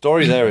 so the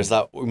story there is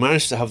that we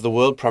managed to have the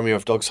world premiere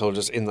of Dog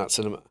Soldiers in that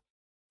cinema.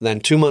 Then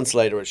 2 months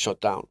later, it shut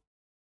down.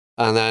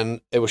 And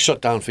then it was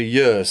shut down for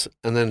years.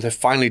 And then they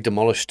finally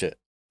demolished it,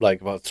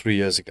 like about 3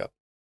 years ago.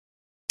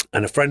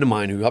 And a friend of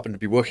mine who happened to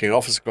be working in an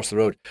office across the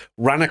road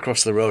ran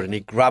across the road and he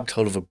grabbed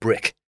hold of a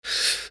brick.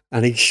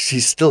 And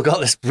he's still got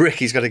this brick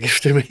he's got to give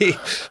to me.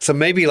 So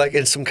maybe like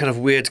in some kind of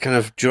weird kind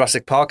of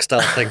Jurassic Park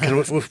style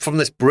thing, from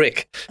this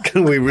brick,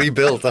 can we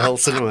rebuild the whole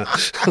cinema?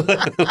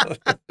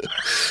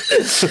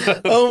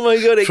 Oh my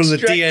God, from the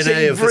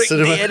DNA of the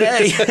cinema.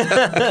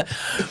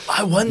 DNA.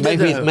 I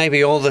wonder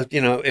maybe all the,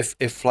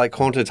 if like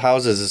haunted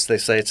houses, as they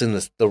say, it's in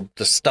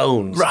the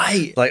stones.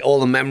 Right. Like all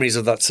the memories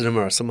of that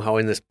cinema are somehow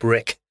in this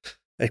brick.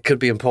 It could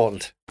be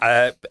important.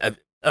 All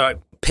right.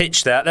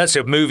 Pitch that. That's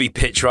a movie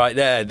pitch right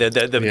there.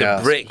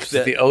 The brick.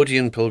 The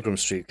Odeon Pilgrim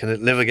Street. Can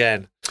it live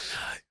again?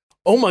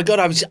 Oh my God!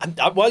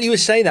 While you were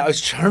saying that, I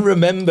was trying to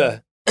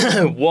remember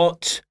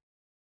what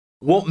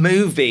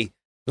movie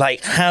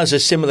like has a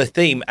similar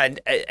theme,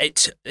 and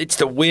it's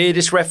the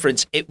weirdest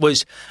reference. It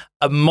was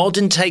a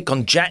modern take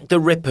on Jack the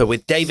Ripper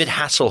with David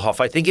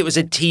Hasselhoff. I think it was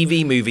a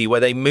TV movie where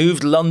they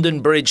moved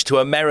London Bridge to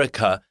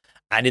America.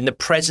 And in the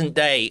present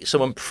day,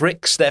 someone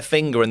pricks their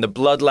finger and the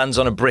blood lands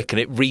on a brick and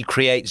it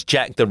recreates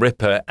Jack the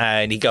Ripper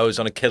and he goes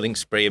on a killing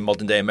spree in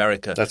modern day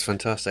America. That's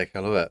fantastic. I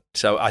love it.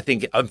 So I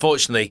think,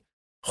 unfortunately,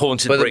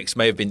 haunted bricks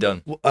may have been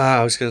done.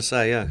 I was going to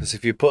say, yeah, because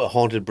if you put a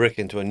haunted brick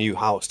into a new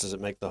house, does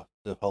it make the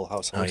whole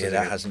house haunted? Oh, yeah,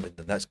 that hasn't been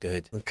done. That's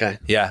good. Okay.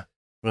 Yeah.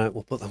 Right,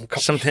 we'll put them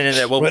something in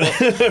there.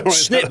 We'll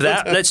snip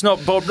that. Let's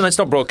not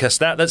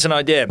broadcast that. That's an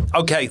idea.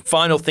 Okay,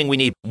 final thing we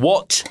need.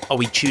 What are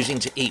we choosing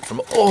to eat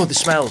from? Oh, the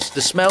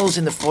smells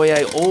in the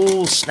foyer.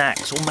 All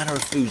snacks, all manner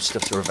of food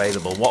stuffs are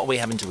available. What are we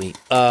having to eat?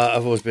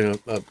 I've always been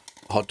a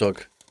hot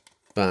dog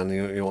fan.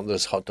 You want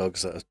those hot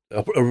dogs that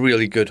are a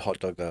really good hot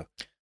dog though.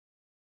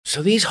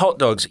 So these hot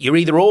dogs, you're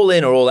either all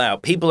in or all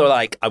out. People are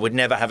like, I would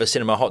never have a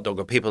cinema hot dog,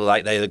 or people are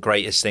like, they're the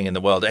greatest thing in the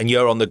world, and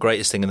you're on the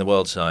greatest thing in the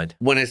world side.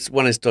 When it's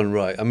done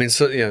right. I mean,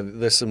 so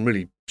there's some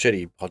really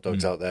shitty hot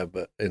dogs out there,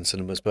 but in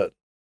cinemas, but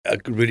a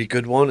really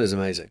good one is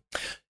amazing.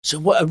 So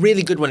what a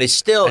really good one is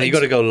still, and you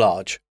got to go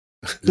large,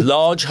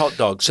 large hot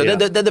dogs. So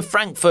they're the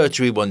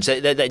Frankfurtery ones.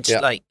 They're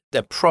just like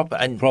they're proper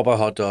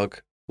hot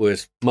dog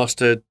with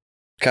mustard,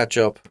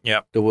 ketchup.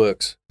 Yeah, the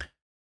works.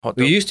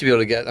 We used to be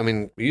able to get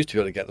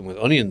them with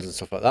onions and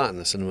stuff like that in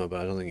the cinema, but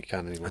I don't think you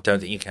can anymore. I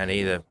don't think you can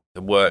either.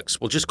 The works.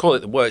 We'll just call it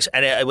the works.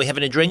 And are we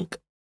having a drink?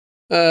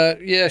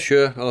 Yeah,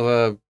 sure. I'll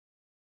have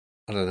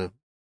I don't know,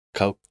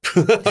 Coke.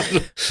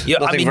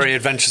 Nothing very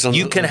adventurous on.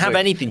 You can have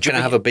anything. Can I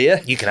have a beer?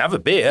 You can have a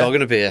beer. Dog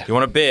and a beer. You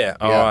want a beer?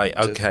 All right.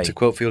 Okay. To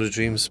quote Field of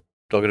Dreams,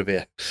 dog and a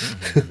beer.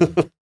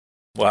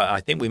 Well,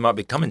 I think we might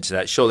be coming to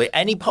that shortly.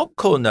 Any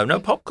popcorn though? No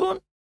popcorn?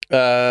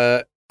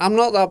 I'm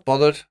not that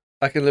bothered.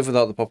 I can live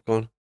without the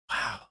popcorn.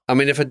 Wow. I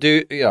mean, if I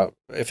do,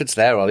 if it's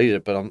there, I'll eat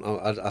it. But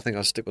I think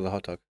I'll stick with the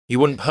hot dog. You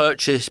wouldn't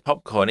purchase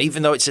popcorn,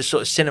 even though it's a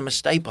sort of cinema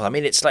staple. I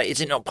mean, it's like,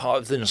 is it not part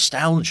of the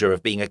nostalgia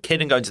of being a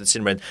kid and going to the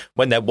cinema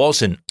when there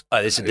wasn't?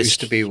 It used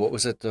to be, what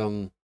was it?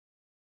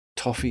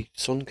 Toffee,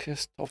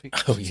 Sunkist, toffee.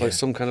 Oh, yeah. Like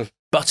some kind of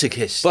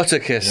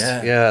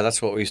Butterkiss. Yeah,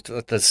 that's what we used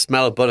to. The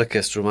smell of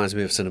Butterkiss reminds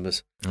me of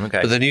cinemas.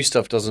 Okay, but the new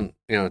stuff doesn't.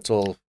 It's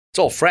all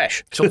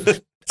fresh.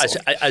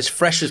 As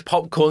fresh as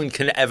popcorn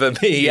can ever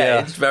be.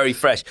 Yeah, it's very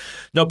fresh.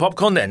 No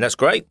popcorn then. That's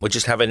great. We're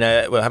just having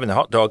the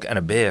hot dog and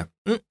a beer.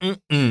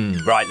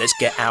 Right, let's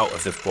get out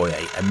of the foyer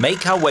and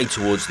make our way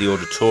towards the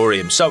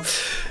auditorium. So,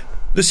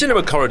 the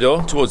cinema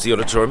corridor towards the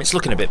auditorium, it's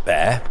looking a bit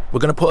bare. We're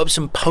going to put up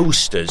some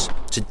posters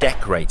to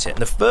decorate it. And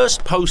the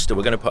first poster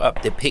we're going to put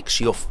up depicts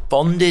your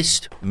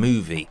fondest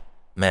movie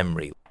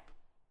memory.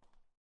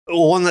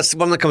 One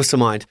that comes to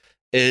mind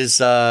is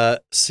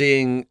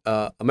seeing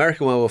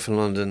American Werewolf in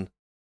London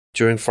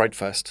during Fright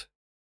Fest.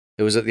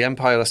 It was at the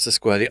Empire Leicester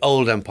Square, the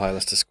old Empire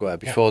Leicester Square,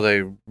 before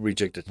they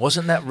rejigged it.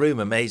 Wasn't that room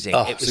amazing?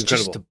 Oh, it was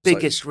incredible. Just the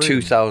biggest room.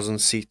 2,000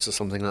 seats or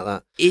something like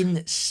that.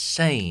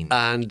 Insane.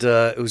 And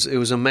it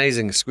was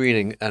amazing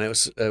screening, and it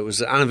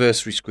was an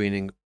anniversary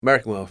screening,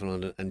 American Werewolf in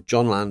London, and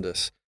John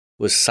Landis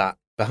was sat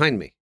behind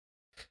me.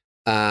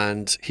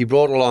 And he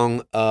brought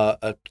along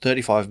a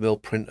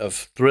 35mm print of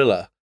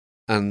Thriller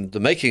and the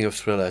making of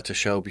Thriller to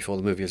show before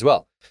the movie as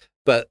well.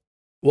 But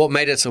what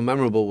made it so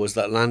memorable was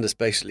that Landis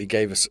basically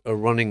gave us a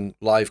running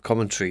live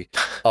commentary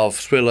of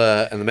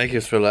Thriller and the making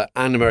of Thriller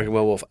and American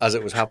Werewolf as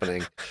it was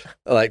happening,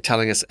 like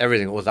telling us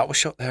everything. Oh, that was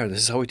shot there, and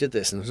this is how we did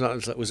this. And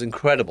it was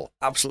incredible,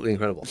 absolutely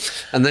incredible.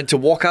 And then to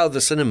walk out of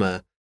the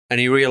cinema and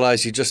you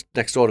realize you're just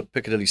next door to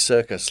Piccadilly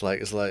Circus,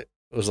 it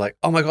was like,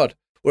 oh my God,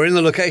 we're in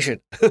the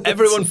location.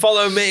 Everyone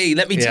follow me.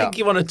 Let me take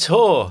you on a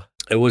tour.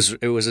 It was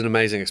an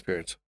amazing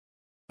experience.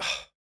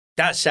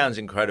 That sounds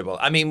incredible.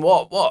 I mean,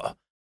 what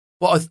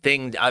a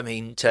thing, I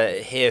mean,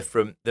 to hear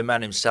from the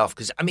man himself.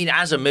 Because, I mean,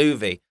 as a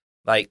movie,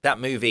 like that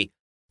movie,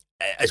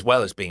 as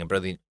well as being a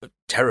brilliant,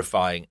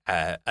 terrifying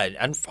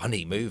and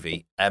funny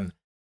movie,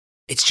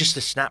 it's just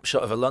a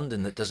snapshot of a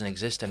London that doesn't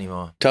exist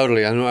anymore.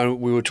 Totally. And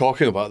we were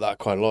talking about that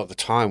quite a lot at the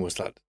time, was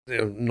that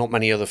not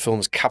many other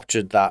films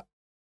captured that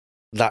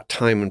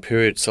time and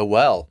period so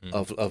well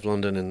of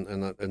London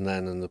and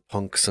the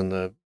punks and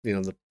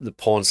the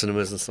porn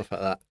cinemas and stuff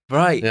like that.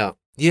 Right. Yeah.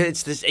 Yeah,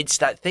 it's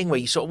that thing where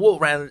you sort of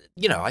walk around,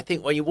 I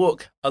think when you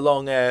walk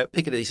along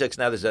Piccadilly Circus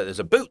now, there's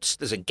a Boots,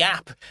 there's a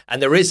Gap,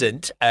 and there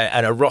isn't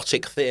an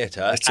erotic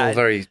theatre. It's all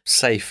very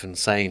safe and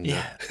sane.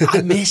 Yeah,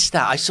 I miss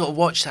that. I sort of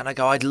watched that and I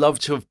go, I'd love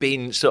to have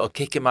been sort of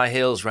kicking my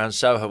heels around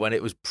Soho when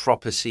it was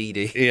proper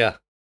seedy. Yeah.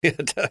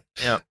 Yeah,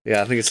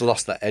 I think it's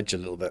lost that edge a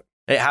little bit.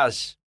 It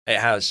has.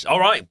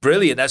 All right,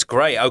 brilliant. That's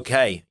great.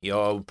 Okay,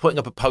 you're putting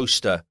up a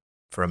poster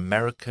for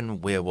American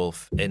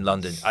Werewolf in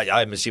London.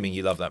 I'm assuming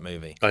you love that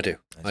movie. I do.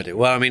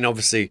 Well, I mean,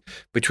 obviously,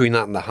 between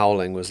that and The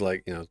Howling was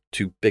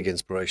two big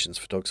inspirations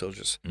for Dog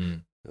Soldiers.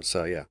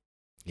 So, yeah.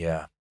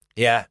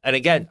 Yeah. And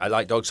again, I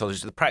like Dog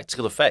Soldiers. The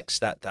practical effects,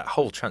 that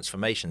whole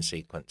transformation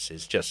sequence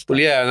is just... Well,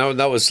 yeah,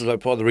 that was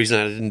part of the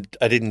reason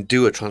I didn't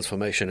do a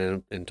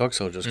transformation in Dog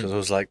Soldiers, because I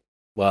was like,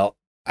 well,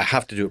 I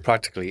have to do it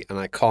practically, and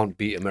I can't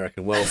beat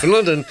American Werewolf in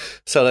London,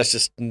 so let's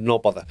just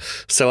not bother.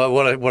 So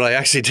what I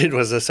actually did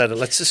was I said,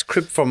 let's just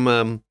crib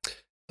from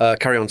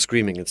Carry On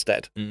Screaming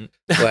instead,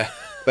 where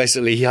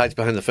basically he hides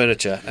behind the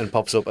furniture and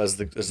pops up as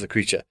the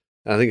creature.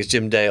 And I think it's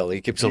Jim Dale. He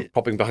keeps on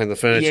popping behind the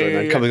furniture and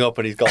then coming up,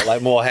 and he's got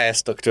like more hair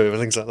stuck to him and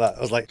things like that. I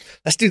was like,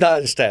 let's do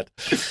that instead.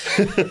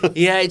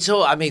 Yeah, it's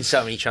all. I mean,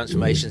 so many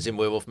transformations in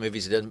werewolf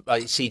movies are done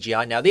by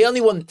CGI now. The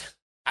only one,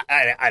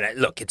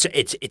 look,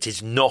 it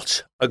is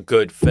not a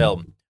good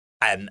film,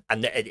 and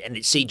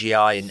it's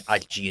CGI,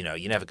 and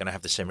you're never going to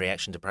have the same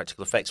reaction to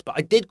practical effects. But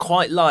I did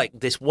quite like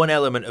this one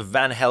element of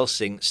Van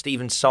Helsing,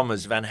 Stephen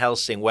Sommers' Van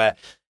Helsing, where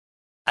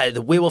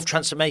the werewolf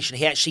transformation,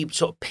 he actually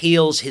sort of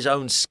peels his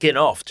own skin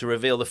off to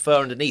reveal the fur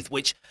underneath,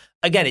 which,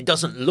 again, it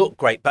doesn't look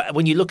great. But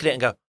when you look at it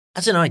and go,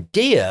 as an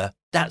idea,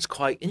 that's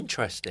quite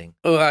interesting.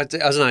 Oh,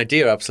 as an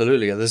idea,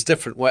 absolutely. There's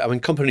different ways. I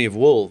mean, Company of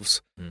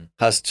Wolves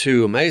has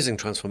 2 amazing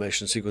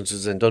transformation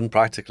sequences and done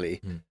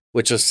practically,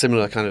 which is a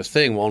similar kind of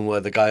thing. One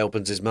where the guy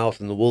opens his mouth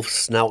and the wolf's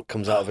snout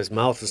comes out of his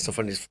mouth and stuff,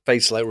 and his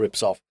face like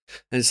rips off.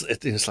 And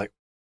it's like,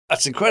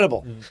 that's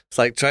incredible. It's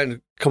like trying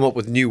to come up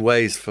with new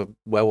ways for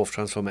werewolf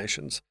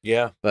transformations.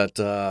 Yeah. But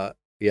so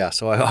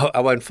I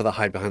went for the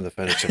hide behind the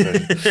furniture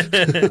version.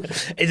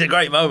 It's a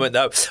great moment,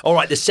 though. All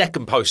right, the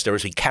second poster,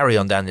 as we carry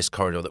on down this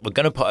corridor that we're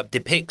going to put up,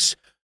 depicts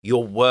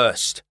your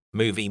worst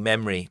movie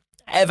memory.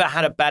 Ever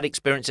had a bad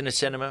experience in a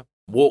cinema?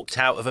 Walked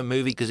out of a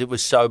movie because it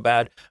was so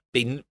bad?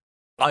 Been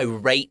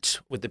irate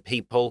with the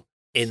people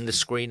in the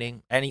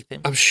screening?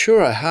 Anything? I'm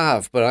sure I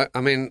have, but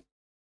I mean,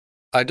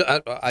 I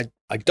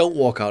don't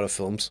walk out of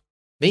films.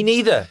 Me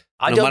neither.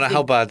 No matter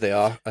how bad they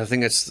are. I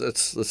think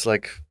it's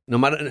like, no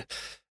matter.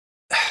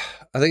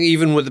 I think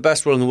even with the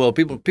best one in the world,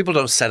 people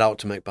don't set out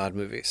to make bad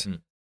movies.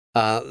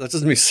 That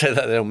doesn't mean to say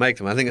that they don't make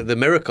them. I think the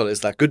miracle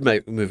is that good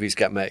movies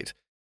get made.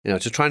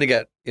 To trying to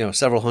get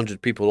several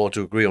hundred people all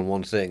to agree on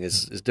one thing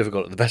is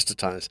difficult at the best of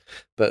times.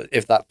 But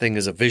if that thing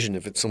is a vision,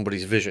 if it's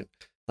somebody's vision,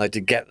 like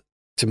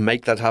to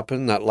make that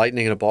happen, that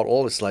lightning in a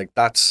bottle, it's like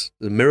that's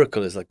the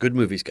miracle is that good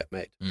movies get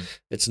made.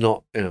 It's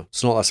not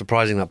it's not that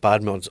surprising that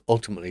bad ones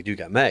ultimately do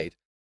get made.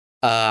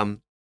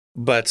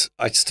 But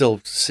I'll still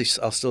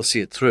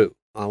see it through.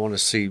 I want to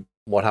see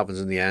what happens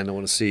in the end. I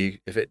want to see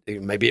if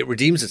maybe it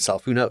redeems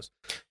itself. Who knows?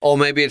 Or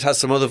maybe it has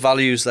some other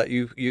values that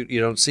you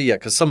don't see yet.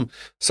 Because some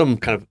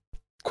kind of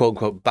quote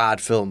unquote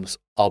bad films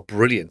are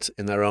brilliant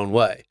in their own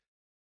way.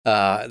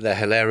 They're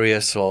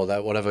hilarious or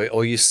they're whatever.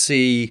 Or you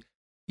see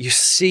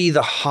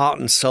the heart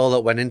and soul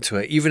that went into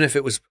it, even if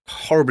it was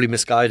horribly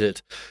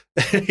misguided.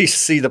 You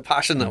see the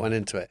passion that went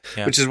into it,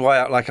 which is why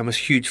I'm a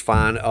huge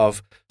fan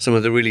of some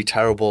of the really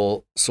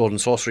terrible sword and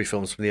sorcery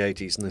films from the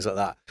 80s and things like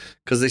that,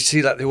 because they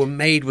see that they were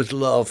made with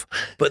love,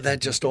 but they're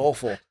just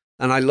awful.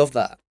 And I love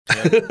that.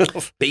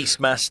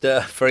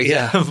 Beastmaster, for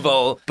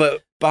example. Yeah.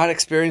 But bad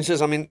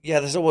experiences, I mean,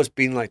 there's always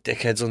been like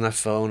dickheads on their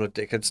phone or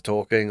dickheads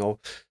talking or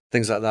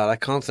things like that. I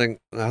can't think,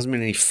 there hasn't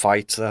been any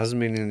fights, there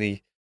hasn't been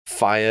any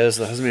fires,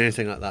 there hasn't been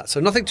anything like that. So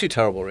nothing too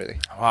terrible, really.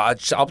 Well,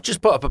 I'll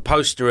just put up a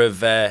poster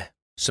of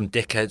some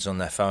dickheads on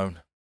their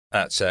phone.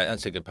 That's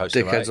a good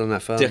poster. Dickheads on their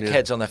phone.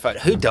 Dickheads on their phone.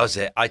 Who does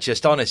it? I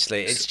just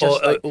honestly, it's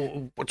just.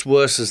 What's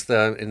worse is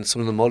in some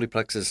of the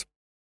multiplexes,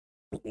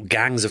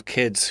 gangs of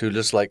kids who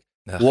just like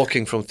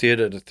walking from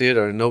theater to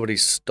theater and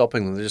nobody's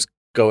stopping them. They just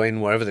go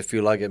in wherever they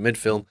feel like it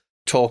mid-film,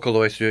 talk all the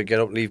way through it, get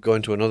up, leave, go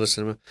into another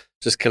cinema,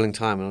 just killing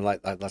time. And I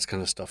like that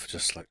kind of stuff.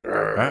 Just like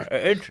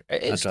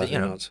it's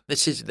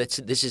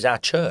this is our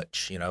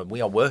church. We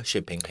are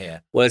worshipping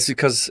here. Well, it's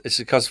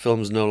because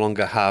films no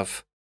longer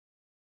have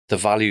the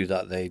value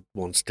that they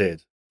once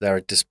did. They're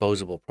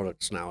disposable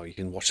products now. You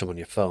can watch them on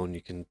your phone.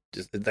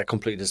 They're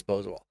completely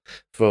disposable.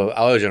 For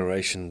our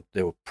generation,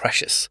 they were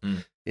precious.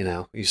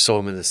 You saw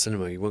them in the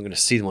cinema. You weren't going to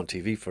see them on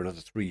TV for another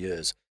 3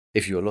 years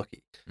if you were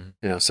lucky.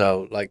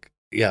 So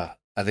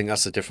I think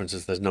that's the difference.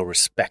 Is there's no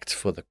respect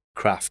for the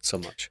craft so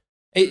much.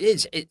 It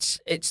is.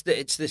 It's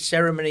the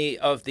ceremony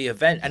of the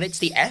event, and it's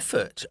the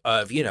effort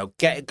of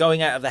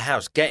going out of the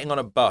house, getting on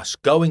a bus,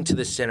 going to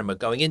the cinema,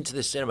 going into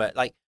the cinema.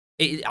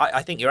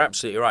 I think you're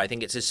absolutely right. I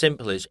think it's as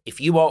simple as if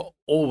you are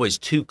always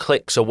 2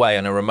 clicks away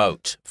on a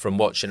remote from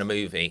watching a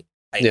movie,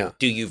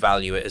 do you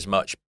value it as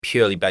much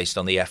purely based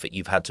on the effort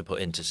you've had to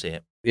put in to see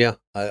it? Yeah,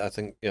 I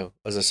think,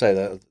 as I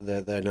say,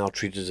 they're now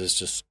treated as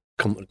just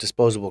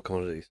disposable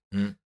commodities.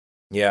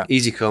 Yeah.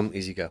 Easy come,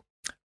 easy go.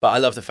 But I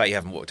love the fact you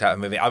haven't walked out of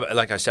a movie.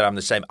 Like I said, I'm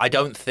the same. I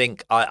don't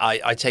think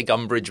I take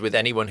umbrage with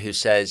anyone who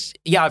says,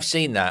 I've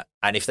seen that.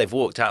 And if they've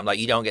walked out, I'm like,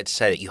 you don't get to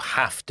say that. You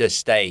have to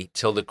stay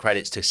till the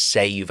credits to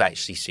say you've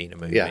actually seen a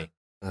movie. Yeah,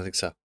 I think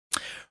so.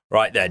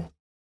 Right then,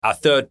 our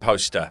third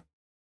poster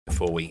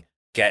before we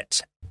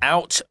get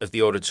out of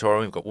the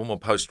auditorium. We've got one more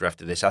poster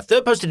after this. Our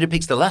third poster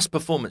depicts the last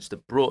performance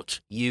that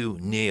brought you,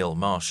 Neil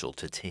Marshall,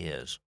 to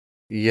tears.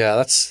 Yeah,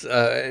 that's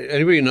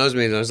anybody who knows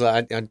me knows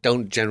that I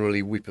don't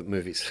generally weep at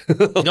movies.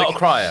 Not a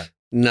crier?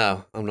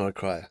 No, I'm not a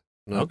crier.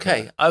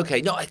 Okay.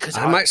 No, because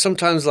I might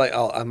sometimes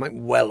I might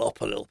well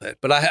up a little bit,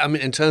 but I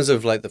mean, in terms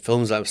of like the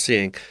films I'm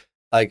seeing,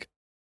 like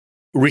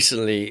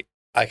recently,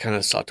 I kind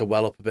of start to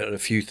well up a bit at a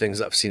few things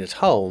that I've seen at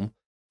home,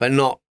 but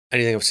not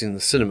anything I've seen in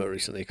the cinema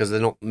recently because they're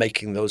not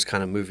making those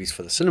kind of movies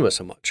for the cinema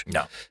so much.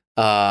 No.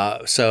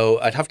 So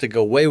I'd have to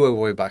go way, way,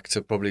 way back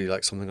to probably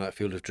like something like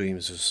Field of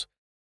Dreams,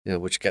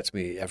 which gets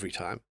me every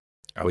time.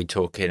 Are we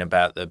talking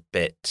about the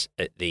bit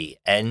at the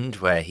end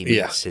where he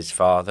meets his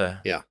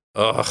father? Yeah.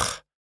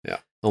 Ugh. Yeah.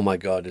 Oh my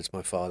God, it's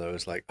my father. I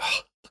was like,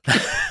 oh.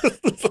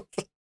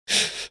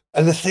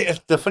 And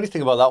the funny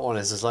thing about that one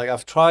is like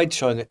I've tried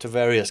showing it to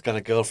various kind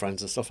of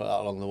girlfriends and stuff like that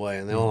along the way,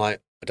 and they're all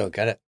like, I don't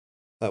get it.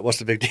 Like, what's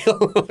the big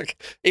deal?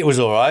 Like, it was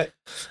all right.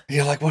 And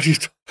you're like, what are you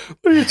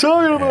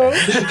talking about?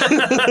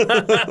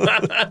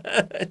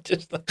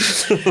 Just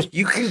like,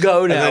 you can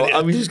go now.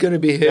 I'm just going to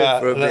be here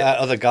for a bit.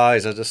 Other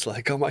guys are just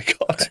like, oh my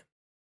God.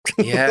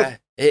 Yeah.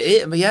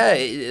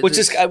 Which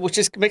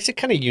makes it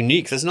kind of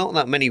unique. There's not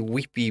that many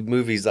weepy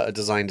movies that are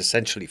designed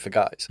essentially for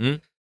guys.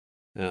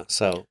 Yeah,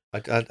 so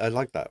I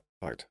like that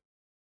fact.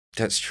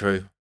 That's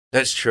true.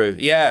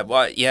 Yeah,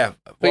 well, yeah.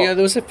 But yeah,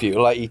 there was a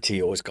few like E.T.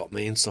 always got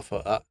me and stuff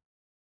like that.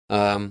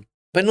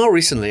 But not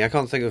recently. I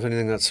can't think of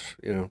anything that's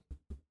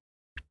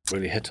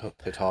really hit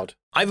hard.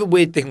 I have a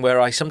weird thing where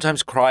I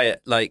sometimes cry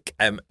at like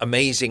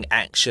amazing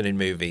action in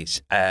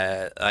movies.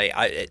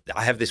 I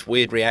have this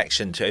weird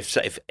reaction to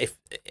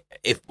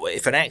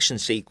if an action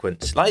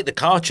sequence, like the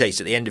car chase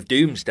at the end of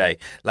Doomsday,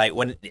 like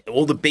when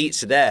all the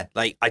beats are there,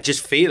 like I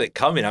just feel it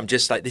coming. I'm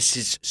just like, this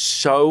is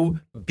so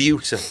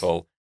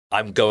beautiful.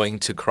 I'm going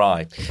to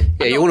cry.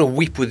 Yeah, you want to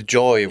weep with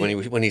joy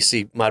when you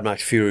see Mad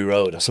Max Fury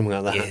Road or something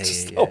like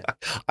that. Yeah.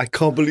 I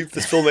can't believe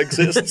this film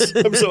exists.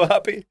 I'm so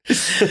happy.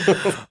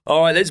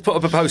 All right, let's put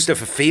up a poster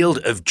for Field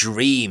of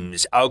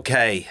Dreams.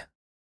 Okay,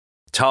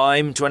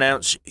 time to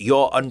announce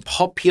your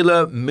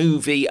unpopular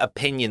movie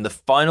opinion. The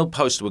final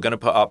poster we're going to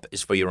put up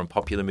is for your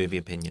unpopular movie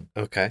opinion.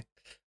 Okay.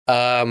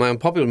 My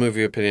unpopular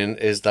movie opinion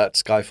is that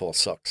Skyfall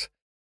sucks.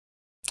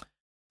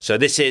 So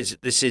this is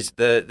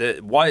the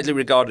widely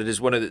regarded as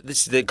this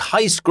is the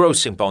highest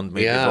grossing Bond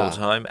movie of all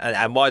time,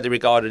 and widely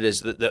regarded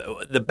as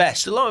the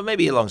best,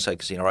 maybe alongside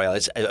Casino Royale,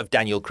 of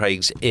Daniel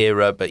Craig's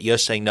era. But you're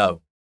saying no.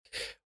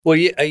 Well,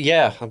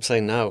 yeah, I'm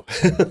saying no.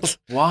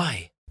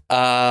 Why?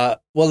 Well,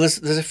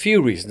 there's a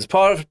few reasons.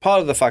 Part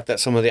of the fact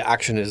that some of the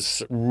action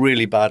is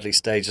really badly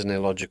staged and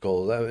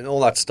illogical. I mean,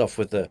 all that stuff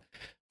with the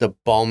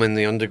bomb in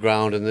the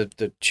underground and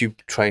the tube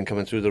train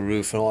coming through the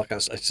roof and all that kind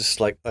of stuff. It's just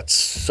like, that's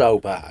so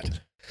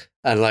bad.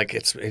 And like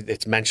it's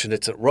mentioned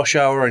it's at rush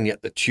hour, and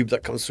yet the tube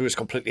that comes through is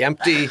completely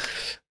empty.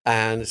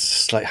 And it's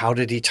just like, how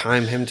did he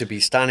time him to be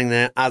standing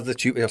there as the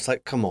tube? It's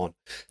like, come on.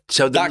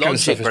 So the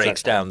logic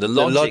breaks down. The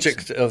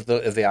logic of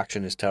the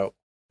action is terrible.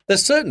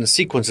 There's certain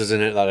sequences in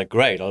it that are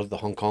great. I love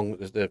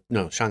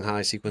the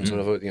Shanghai sequence,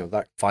 whatever,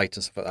 that fight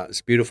and stuff like that.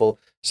 It's beautiful.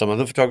 Some of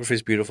the photography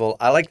is beautiful.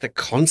 I like the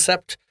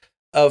concept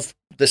of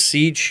the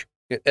siege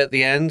at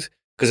the end,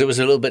 because it was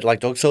a little bit like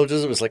Dog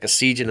Soldiers. It was like a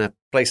siege in a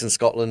place in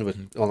Scotland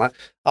with all that.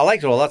 I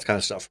liked all that kind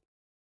of stuff.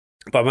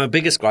 But my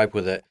biggest gripe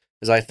with it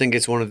is I think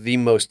it's one of the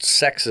most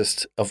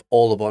sexist of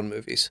all the Bond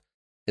movies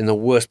in the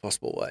worst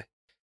possible way.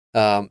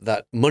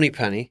 That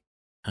Moneypenny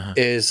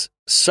is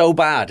so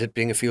bad at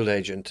being a field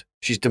agent,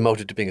 she's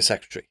demoted to being a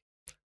secretary.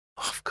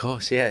 Of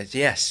course,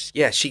 yes.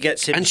 She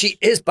gets him. And she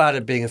is bad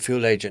at being a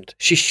field agent.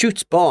 She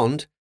shoots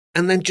Bond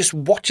and then just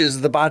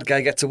watches the bad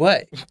guy gets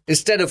away.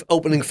 Instead of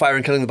opening fire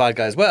and killing the bad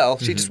guy as well,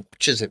 she just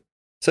watches him.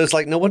 So it's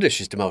like, no wonder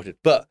she's demoted.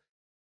 But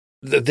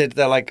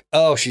they're like,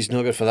 oh, she's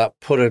no good for that.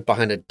 Put her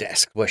behind a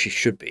desk where she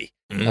should be.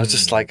 I was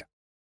just like,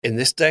 in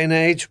this day and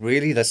age,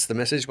 really? That's the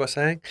message we're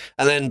saying?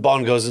 And then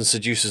Bond goes and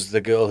seduces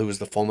the girl who was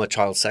the former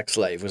child sex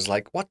slave. It was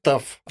like, what the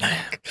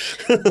fuck?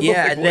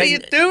 Yeah, like, what are you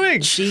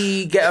doing?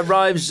 She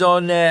arrives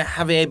on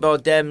Javier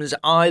Bardem's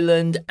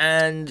island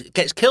and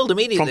gets killed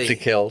immediately. Promptly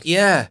killed.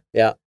 Yeah.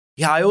 Yeah,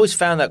 I always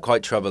found that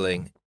quite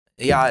troubling.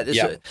 Yeah,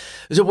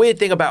 there's a weird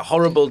thing about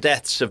horrible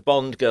deaths of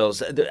Bond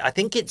girls. I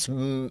think it's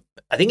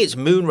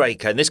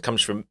Moonraker, and this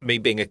comes from me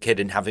being a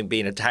kid and having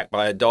been attacked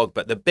by a dog.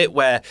 But the bit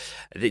where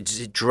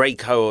it's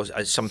Draco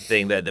or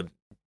something,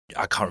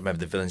 I can't remember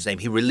the villain's name.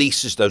 He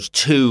releases those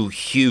two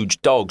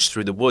huge dogs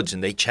through the woods,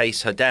 and they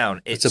chase her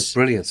down. It's a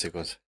brilliant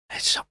sequence.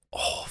 It's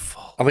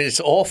awful. I mean,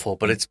 it's awful,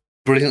 but it's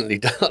brilliantly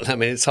done. I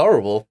mean, it's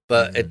horrible,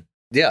 but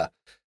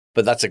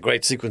But that's a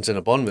great sequence in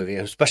a Bond movie,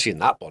 especially in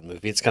that Bond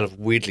movie. It's kind of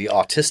weirdly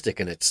artistic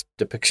in its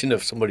depiction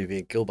of somebody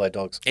being killed by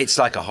dogs. It's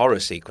like a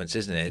horror sequence,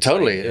 isn't it?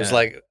 Totally. It was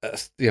like,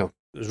 it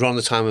was around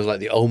the time of like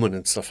The Omen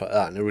and stuff like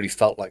that, and it really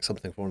felt like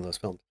something from one of those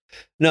films.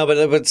 No, but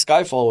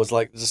Skyfall was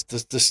like,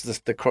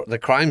 the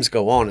crimes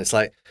go on. It's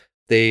like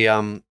the,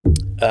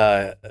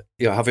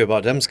 Javier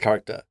Bardem's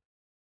character,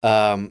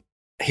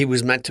 he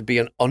was meant to be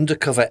an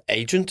undercover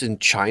agent in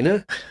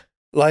China.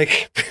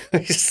 Like,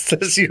 he's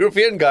this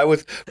European guy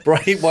with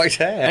bright white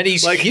hair. And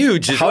he's like,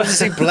 huge. How does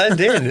he blend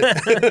in?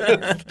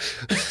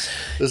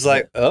 It's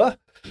like,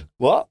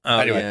 what?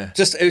 Anyway, it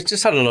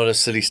just had a lot of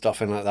silly stuff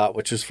in like that,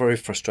 which was very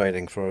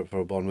frustrating for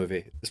a Bond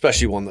movie,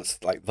 especially one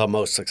that's like the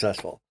most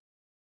successful.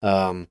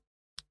 But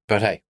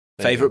hey.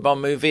 Favorite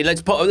Bond movie?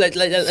 Let's button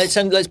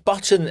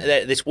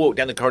this walk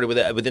down the corridor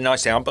with a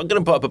nice thing. I'm going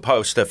to put up a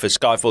poster for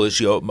Skyfall as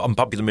your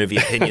unpopular movie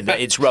opinion that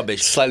it's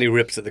rubbish. Slightly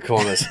ripped at the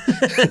corners.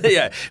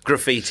 Yeah,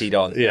 graffitied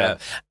on. Yeah.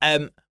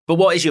 But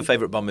what is your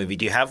favorite Bond movie?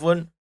 Do you have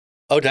one?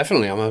 Oh,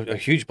 definitely. I'm a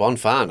huge Bond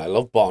fan. I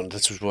love Bond.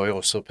 That's why I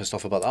was so pissed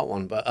off about that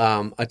one. But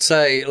I'd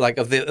say like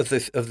of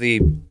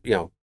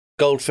the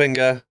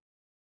Goldfinger,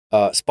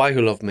 Spy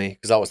Who Loved Me,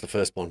 because that was the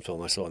first Bond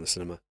film I saw in the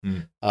cinema.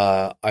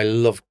 I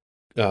love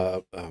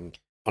On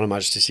Her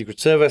Majesty's Secret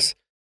Service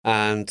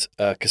and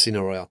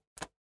Casino Royale.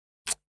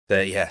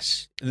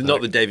 Yes,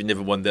 not the David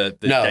Niven one. The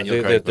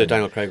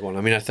Daniel Craig one.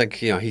 I mean, I think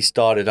he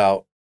started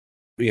out.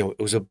 It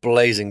was a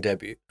blazing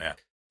debut. Yeah,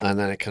 and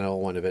then it kind of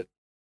went a bit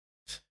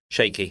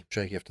shaky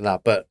after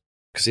that. But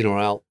Casino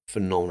Royale,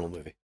 phenomenal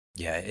movie.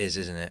 Yeah, it is,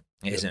 isn't it?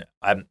 Isn't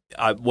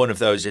it? One of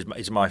those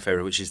is my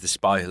favorite, which is The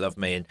Spy Who Loved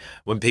Me. And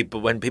when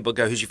people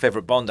go, "Who's your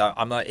favorite Bond?"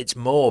 I'm like, it's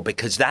more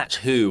because that's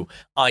who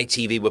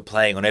ITV were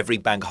playing on every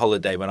bank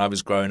holiday when I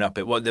was growing up.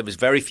 There was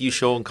very few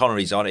Sean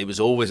Connerys on. It was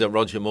always a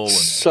Roger Moore one.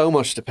 So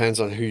much depends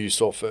on who you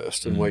saw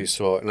first and where you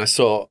saw it. And I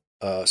saw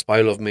Spy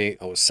Who Loved Me.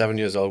 I was 7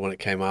 years old when it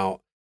came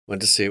out.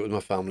 Went to see it with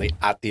my family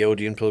at the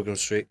Odeon, Pilgrim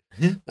Street,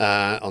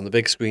 on the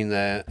big screen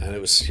there, and it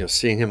was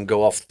seeing him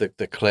go off the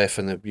cliff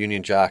and the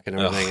Union Jack and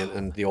everything,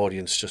 and the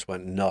audience just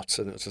went nuts,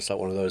 and it was just like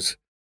one of those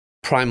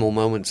primal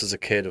moments as a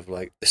kid of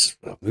like,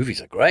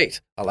 movies are great.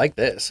 I like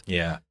this.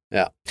 Yeah.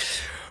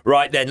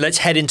 Right then, let's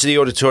head into the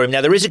auditorium. Now,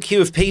 there is a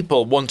queue of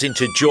people wanting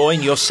to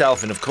join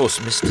yourself and, of course,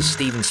 Mr.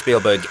 Steven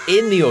Spielberg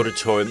in the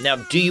auditorium. Now,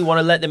 do you want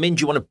to let them in?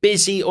 Do you want a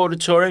busy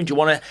auditorium? Do you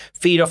want to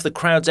feed off the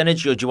crowd's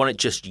energy, or do you want it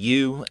just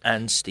you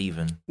and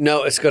Steven?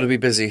 No, it's got to be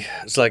busy.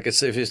 It's like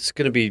if it's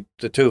going to be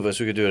the two of us,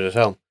 we could do it at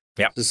home.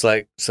 Yeah. It's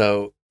like,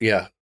 so,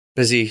 yeah,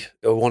 busy.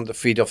 I want to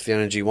feed off the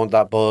energy, want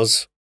that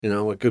buzz.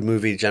 A good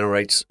movie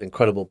generates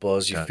incredible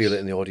buzz. You feel it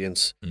in the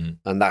audience,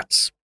 and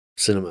that's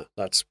cinema.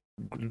 That's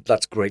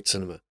great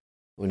cinema.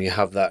 When you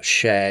have that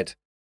shared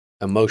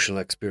emotional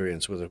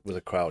experience with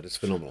a crowd, it's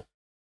phenomenal.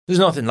 There's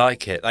nothing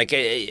like it. Like,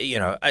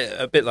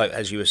 a bit like,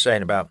 as you were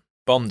saying about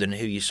Bond and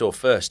who you saw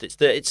first. It's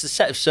the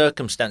set of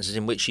circumstances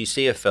in which you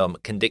see a film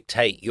can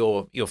dictate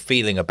your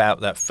feeling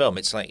about that film.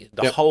 It's like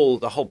the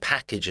whole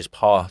package is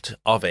part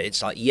of it.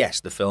 It's like,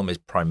 yes, the film is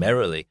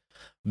primarily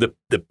the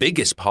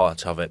biggest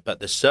part of it, but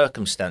the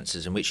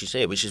circumstances in which you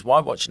see it, which is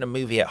why watching a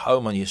movie at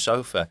home on your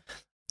sofa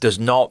does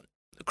not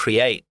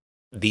create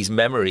these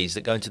memories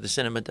that going to the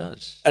cinema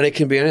does. And it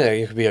can be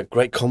anything. It could be a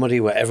great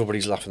comedy where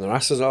everybody's laughing their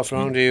asses off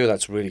around you.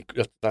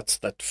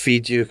 That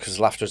feeds you because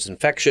laughter is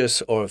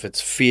infectious. Or if it's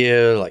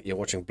fear, like you're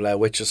watching Blair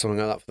Witch or something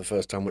like that for the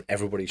first time when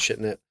everybody's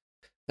shitting it.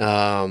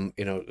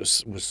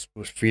 Was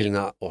feeling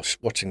that, or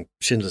watching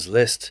Schindler's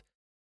List.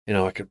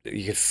 You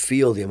could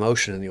feel the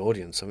emotion in the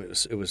audience. I mean,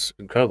 it was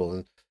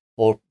incredible.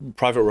 Or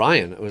Private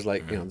Ryan. It was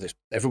like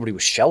everybody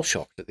was shell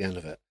shocked at the end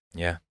of it.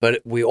 Yeah.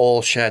 But we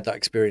all shared that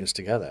experience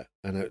together,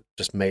 and it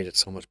just made it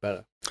so much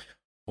better.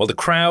 Well, the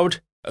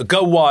crowd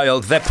go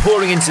wild. They're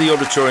pouring into the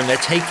auditorium. They're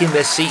taking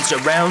their seats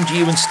around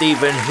you and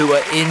Steven, who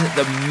are in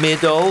the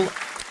middle.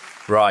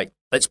 Right.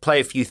 Let's play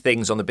a few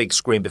things on the big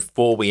screen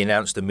before we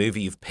announce the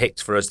movie you've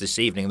picked for us this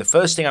evening. The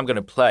first thing I'm going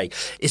to play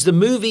is the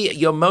movie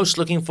you're most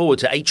looking forward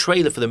to, a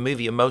trailer for the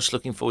movie you're most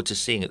looking forward to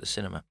seeing at the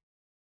cinema.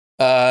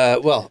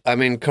 Well, I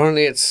mean,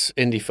 currently it's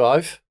Indy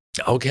 5.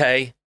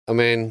 Okay. I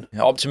mean,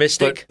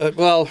 optimistic? But,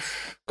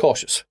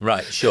 cautious.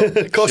 Right, sure.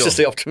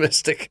 Cautiously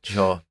optimistic.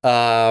 Sure.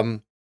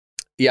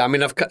 Yeah, I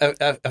mean,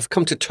 I've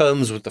come to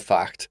terms with the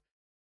fact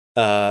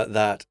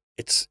that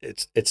it's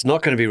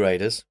not going to be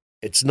Raiders.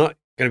 It's not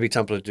going to be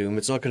Temple of Doom.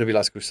 It's not going to be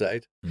Last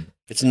Crusade.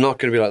 It's not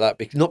going to be like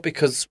that. Not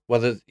because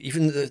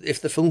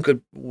if the film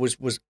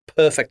was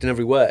perfect in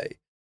every way,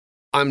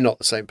 I'm not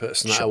the same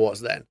person that I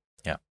was then.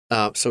 Yeah.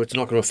 So it's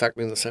not going to affect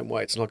me in the same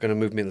way. It's not going to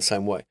move me in the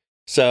same way.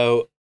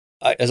 So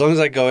as long as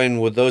I go in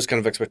with those kind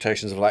of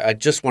expectations of like, I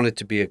just want it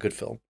to be a good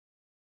film.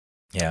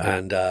 Yeah.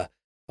 And I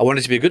want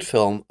it to be a good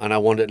film, and I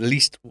want at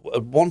least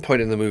at one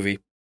point in the movie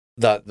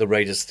that the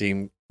Raiders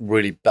theme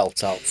really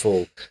belts out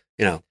full.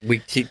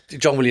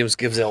 John Williams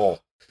gives it all.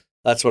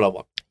 That's what I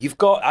want. You've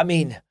got, I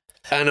mean...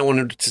 And I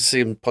wanted to see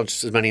him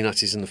punch as many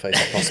Nazis in the face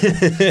as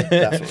possible.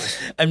 Definitely.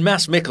 And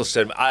Mads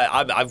Mikkelsen,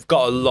 I've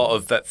got a lot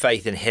of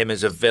faith in him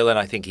as a villain.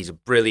 I think he's a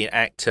brilliant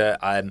actor.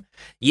 And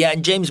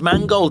James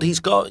Mangold,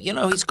 he's got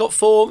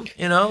form.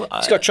 He's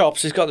got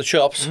chops. He's got the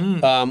chops.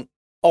 And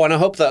I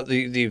hope that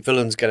the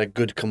villains get a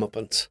good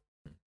comeuppance.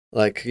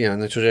 Like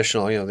in the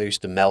traditional, they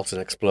used to melt and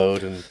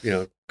explode, and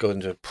go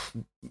into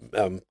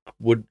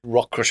wood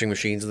rock crushing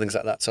machines and things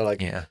like that. So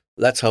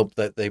let's hope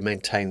that they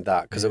maintain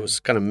that, because it was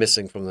kind of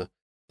missing from the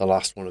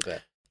last one a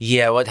bit.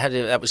 Yeah,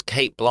 that was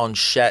Cate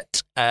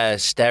Blanchett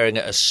staring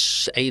at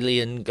an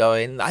alien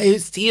going, I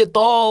see it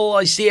all,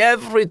 I see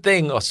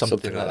everything, or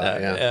something like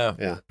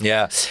that.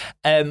 Yeah.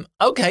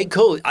 Okay,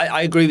 cool.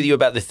 I agree with you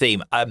about the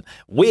theme.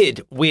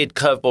 Weird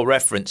curveball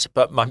reference,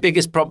 but my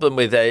biggest problem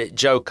with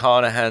Joe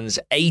Carnahan's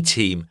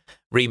A-Team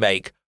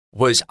remake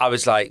was I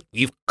was like,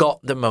 you've got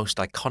the most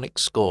iconic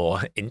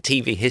score in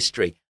TV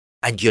history,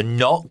 and you're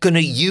not going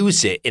to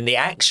use it in the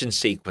action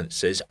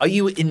sequences. Are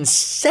you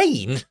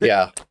insane?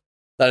 Yeah.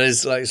 That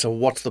is like, so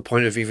what's the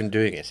point of even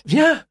doing it?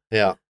 Yeah.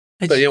 Yeah.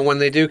 But, when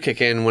they do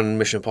kick in, when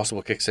Mission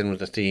Impossible kicks in with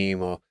the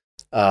theme, or,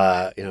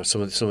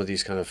 some of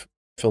these kind of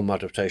film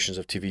adaptations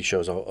of TV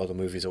shows or other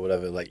movies or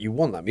whatever, like you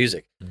want that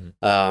music.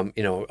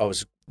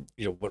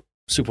 What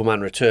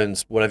Superman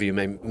Returns, whatever you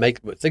may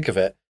think of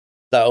it,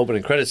 that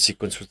opening credits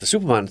sequence with the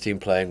Superman theme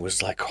playing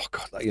was like, oh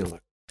god,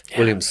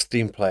 Williams'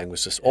 theme playing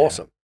was just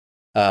awesome.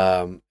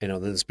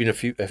 There's been a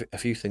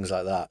few things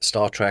like that.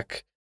 Star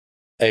Trek,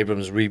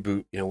 Abrams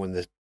reboot, when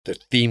the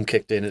theme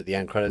kicked in at the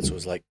end credits,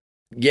 was like,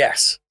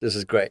 yes, this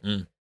is great.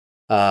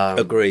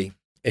 Agree.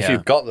 If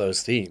you've got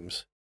those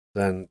themes,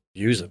 then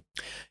use them.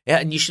 Yeah,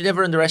 and you should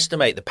never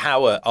underestimate the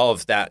power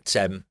of that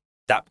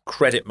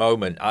credit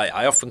moment.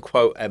 I often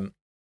quote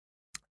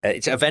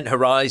it's Event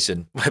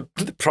Horizon, where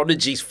the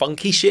Prodigy's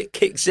funky shit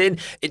kicks in.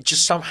 It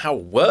just somehow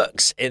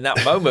works in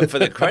that moment for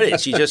the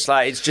credits. You just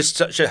like, it's just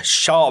such a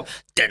sharp,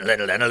 and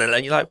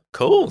you're like,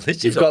 cool.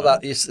 You've got that.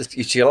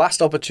 It's your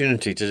last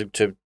opportunity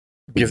to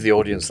give the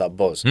audience that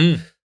buzz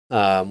when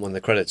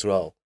the credits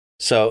roll.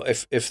 So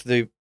if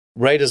the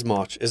Raiders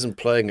March isn't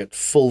playing at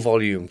full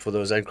volume for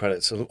those end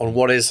credits on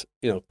what is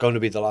going to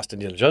be the last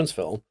Indiana Jones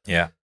film,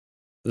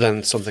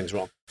 then something's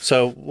wrong.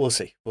 So we'll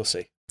see.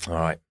 All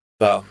right.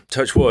 Well,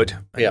 touch wood.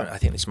 I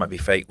think this might be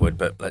fake wood,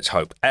 but let's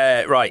hope.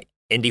 Right.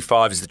 Indy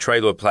 5 is the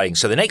trailer we're playing.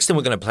 So the next thing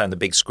we're going to play on the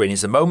big screen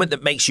is the moment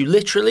that makes you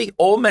literally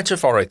or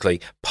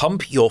metaphorically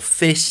pump your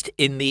fist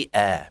in the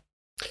air.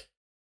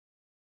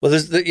 Well,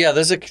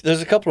 there's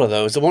a couple of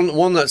those. The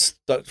one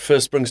that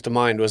first springs to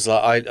mind was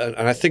that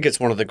I think it's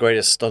one of the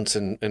greatest stunts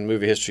in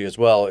movie history as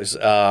well, is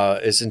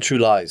in True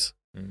Lies.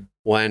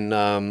 When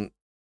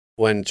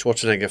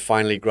Schwarzenegger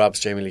finally grabs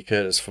Jamie Lee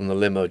Curtis from the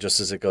limo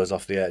just as it goes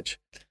off the edge.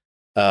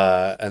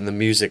 And the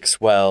music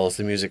swells,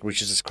 the music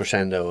reaches its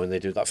crescendo, and they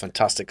do that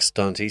fantastic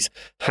stunt. He's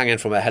hanging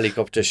from a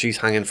helicopter, she's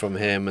hanging from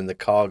him, and the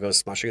car goes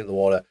smashing into the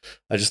water.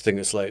 I just think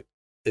it's like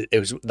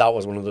that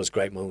was one of those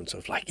great moments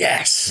of like,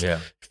 yes,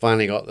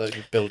 finally got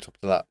the build up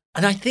to that.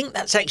 And I think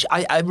that's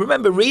actually, I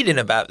remember reading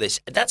about this.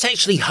 That's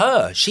actually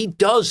her. She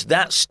does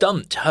that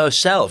stunt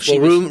herself.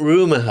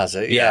 Rumor has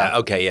it. Yeah.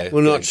 Okay. Yeah.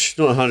 We're not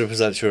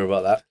 100% sure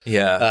about that.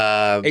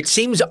 Yeah. It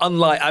seems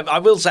unlike. I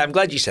will say, I'm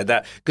glad you said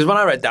that, because when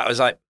I read that, I was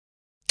like,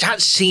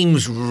 that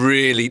seems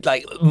really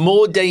like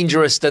more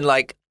dangerous than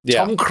like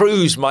Tom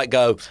Cruise might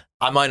go,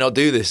 I might not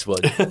do this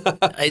one.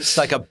 It's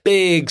like a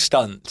big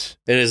stunt.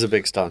 It is a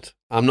big stunt.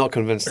 I'm not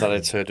convinced that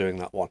it's her doing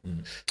that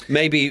one.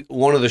 Maybe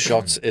one of the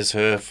shots is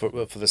her for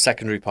the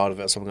secondary part of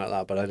it or something like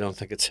that, but I don't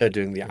think it's her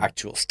doing the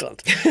actual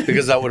stunt,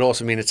 because that would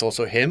also mean it's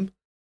also him.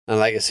 And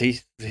like, is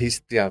he's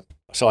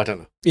so I don't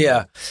know.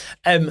 Yeah.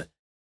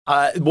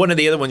 One of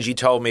the other ones you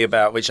told me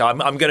about, which I'm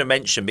going to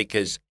mention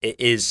because it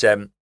is,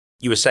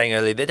 you were saying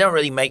earlier, they don't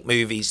really make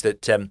movies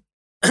that,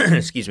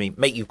 excuse me,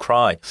 make you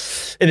cry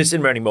in the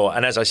cinema anymore.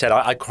 And as I said,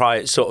 I cry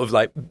at sort of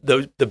like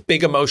the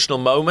big emotional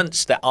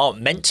moments that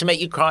aren't meant to make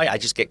you cry. I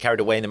just get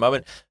carried away in the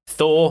moment.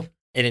 Thor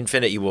in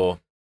Infinity War.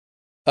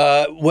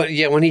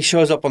 When he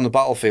shows up on the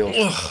battlefield,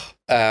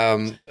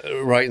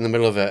 right in the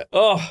middle of it,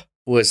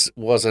 was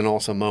an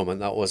awesome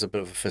moment. That was a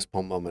bit of a fist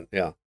pump moment.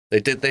 Yeah,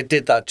 they did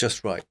that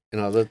just right.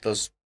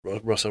 Those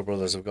Russell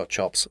brothers have got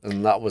chops,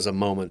 and that was a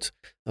moment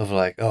of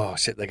like, oh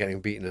shit, they're getting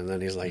beaten, and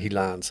then he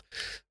lands.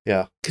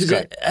 Yeah, because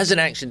as an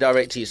action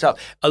director yourself,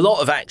 a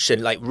lot of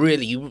action, like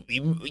really, you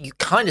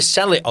kind of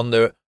sell it on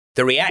the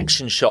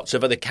reaction shots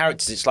of other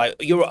characters. It's like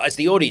as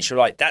the audience, you're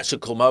like, that's a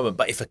cool moment.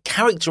 But if a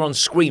character on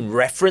screen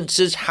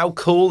references how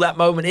cool that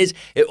moment is,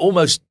 it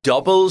almost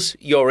doubles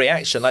your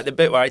reaction. Like the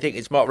bit where I think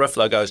it's Mark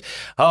Ruffalo goes,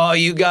 "Oh,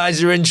 you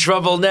guys are in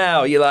trouble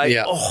now." You're like,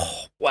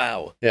 oh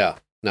wow, yeah.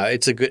 No,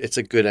 it's a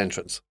good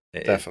entrance.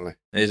 Definitely.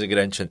 It is a good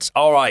entrance.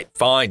 All right,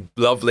 fine.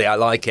 Lovely. I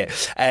like it.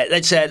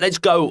 Let's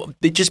go,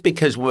 just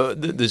because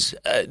there's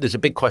a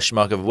big question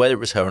mark over whether it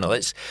was her or not.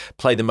 Let's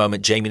play the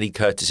moment Jamie Lee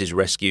Curtis is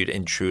rescued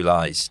in True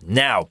Lies.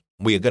 Now,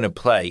 we are going to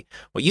play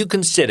what you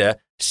consider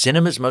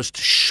cinema's most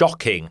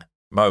shocking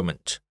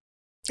moment.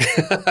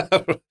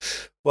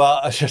 Well,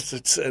 I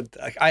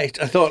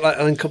thought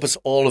I encompass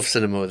all of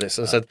cinema with this.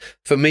 I said,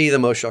 for me, the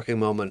most shocking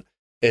moment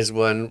is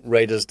when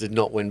Raiders did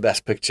not win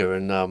Best Picture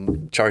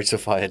and Chariots of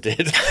Fire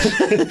did.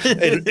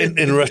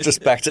 in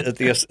retrospect at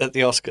the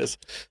Oscars.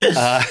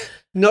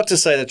 Not to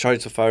say that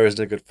Chariots of Fire isn't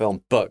a good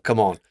film, but come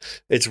on,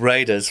 it's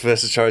Raiders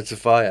versus Chariots of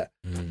Fire.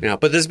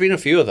 But there's been a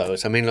few of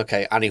those. I mean,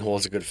 okay, Annie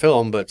Hall's a good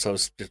film, but so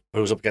it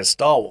was up against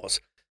Star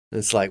Wars. And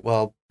it's like,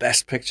 well,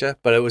 Best Picture,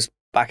 but it was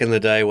back in the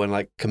day when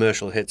like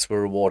commercial hits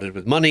were rewarded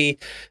with money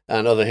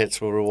and other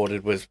hits were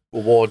rewarded with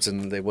awards,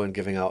 and they weren't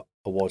giving out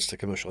awards to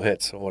commercial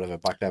hits or whatever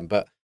back then.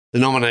 But the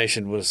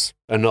nomination was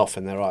enough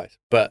in their eyes.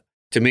 But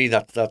to me,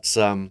 that's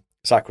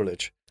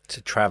sacrilege. It's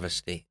a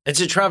travesty.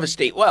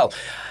 Well,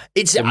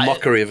 it's a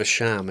mockery of a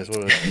sham, is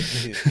what it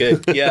is.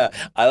 Good. Yeah,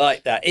 I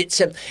like that.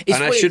 It's and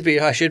I should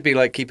be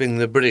like keeping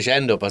the British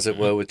end up, as it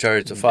were, with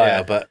Chariots of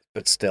Fire. Yeah.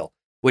 But still,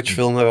 which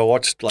film have I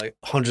watched like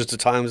hundreds of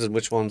times, and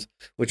which one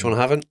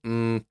haven't?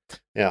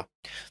 Yeah.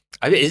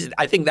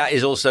 I think that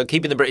is also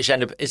keeping the British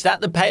end up. Is that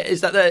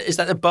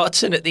the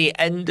button at the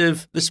end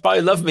of The Spy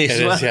Who Loved Me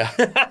as well? Is, yeah.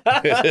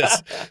 It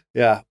is.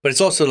 Yeah. But it's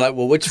also like,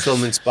 well, which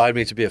film inspired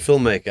me to be a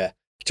filmmaker?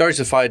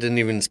 Chariots of Fire didn't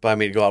even inspire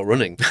me to go out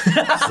running.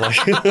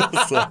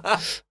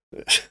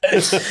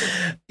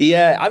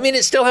 Yeah, I mean,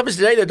 it still happens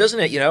today, though, doesn't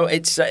it? You know,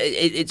 it's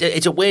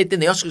a weird thing.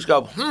 The Oscars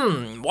go,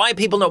 why are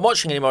people not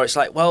watching anymore? It's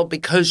like, well,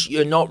 because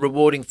you're not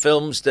rewarding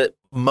films that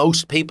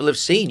most people have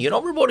seen. You're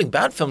not rewarding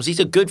bad films. These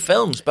are good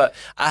films, but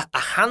a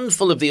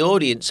handful of the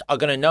audience are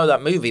going to know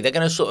that movie. They're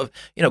going to sort of,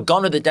 you know,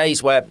 gone are the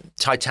days where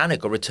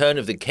Titanic or Return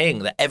of the King,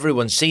 that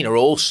everyone's seen, are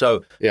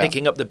also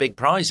picking up the big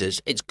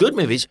prizes. It's good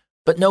movies,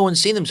 but no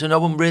one's seen them, so no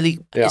one really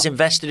is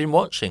invested in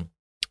watching.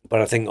 But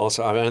I think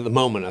also, I mean, at the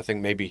moment, I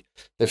think maybe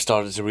they've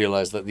started to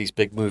realize that these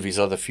big movies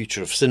are the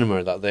future of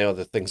cinema, that they are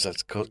the things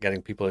that's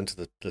getting people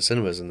into the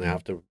cinemas, and they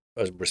have to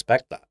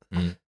respect that.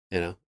 You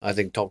know, I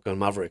think Top Gun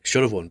Maverick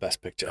should have won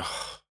Best Picture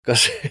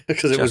because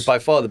it was by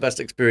far the best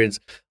experience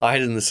I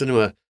had in the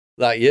cinema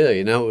that year.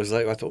 You know, it was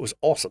like, I thought it was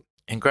awesome.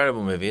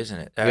 Incredible movie, isn't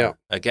it?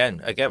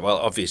 Again. Well,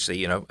 obviously,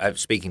 you know,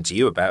 speaking to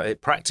you about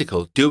it,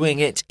 practical, doing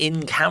it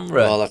in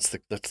camera. Well, that's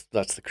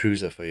the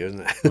cruiser for you,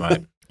 isn't it?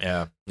 Right.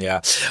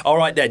 Yeah. All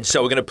right, then.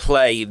 So we're going to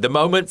play the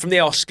moment from the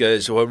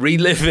Oscars. We're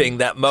reliving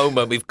that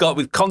moment. We've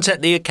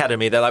contacted the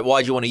Academy. They're like,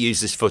 why do you want to use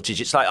this footage?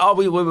 It's like,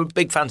 we were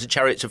big fans of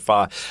Chariots of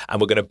Fire,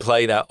 and we're going to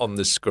play that on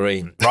the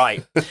screen.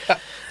 Right.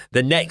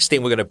 The next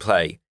thing we're going to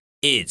play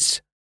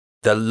is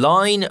the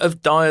line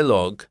of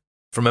dialogue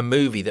from a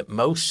movie that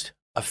most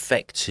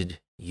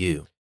affected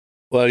you.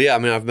 Well, yeah. I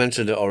mean, I've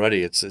mentioned it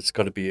already. It's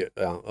got to be,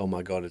 oh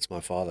my God, it's my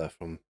father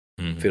from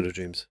Field of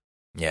Dreams.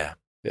 Yeah.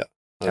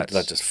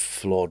 That just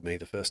floored me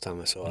the first time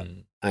I saw it,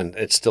 and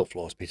it still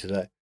floors me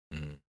today.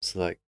 It's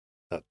like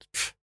that.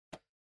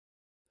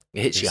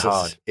 It hits you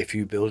hard. If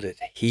you build it,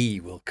 he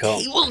will come.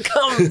 He will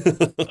come.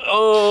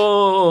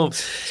 Oh,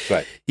 it's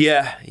great.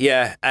 Yeah.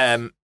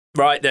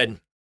 Right then,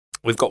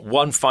 we've got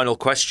one final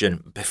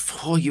question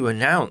before you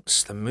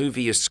announce the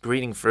movie you're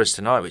screening for us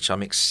tonight, which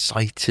I'm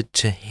excited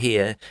to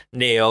hear,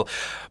 Neil.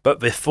 But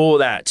before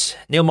that,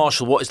 Neil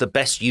Marshall, what is the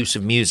best use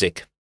of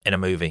music in a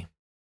movie?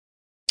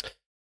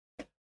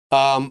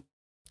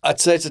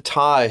 I'd say it's a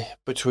tie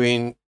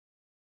between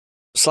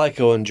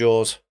Psycho and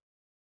Jaws.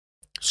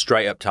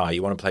 Straight up tie.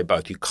 You want to play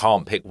both. You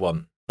can't pick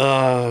one.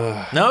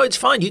 No, it's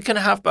fine. You can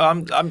have.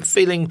 But I'm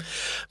feeling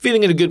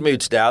in a good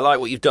mood today. I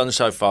like what you've done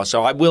so far,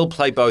 so I will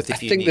play both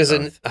if you need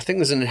both. I think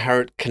there's an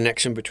inherent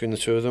connection between the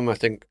two of them. I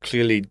think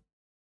clearly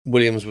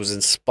Williams was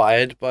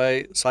inspired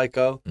by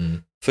Psycho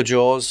for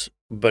Jaws,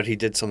 but he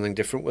did something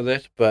different with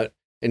it. But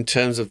in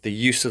terms of the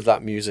use of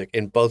that music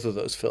in both of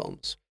those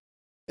films,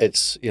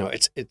 it's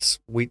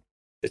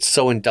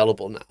so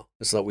indelible now.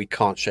 It's like we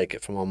can't shake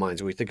it from our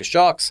minds. We think of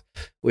sharks,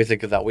 we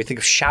think of that. We think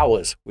of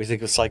showers, we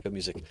think of Psycho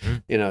music.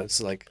 You know,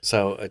 it's like,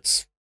 so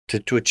it's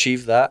to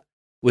achieve that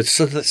with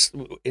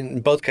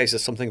in both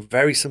cases something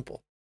very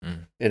simple.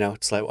 You know,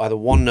 it's like either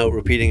one note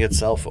repeating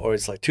itself or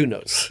it's like two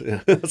notes.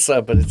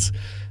 So, but it's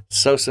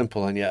so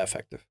simple and yet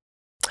effective.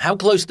 How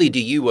closely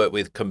do you work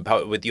with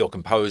your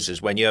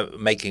composers when you're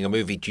making a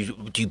movie? Do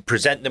you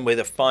present them with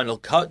a final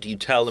cut? Do you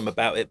tell them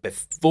about it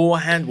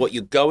beforehand? What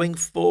you're going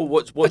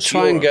for? I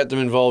try and get them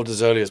involved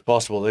as early as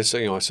possible. They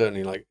say, I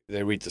certainly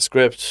they read the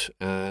script,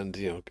 and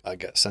I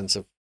get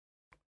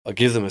I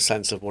give them a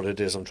sense of what it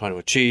is I'm trying to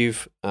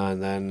achieve,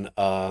 and then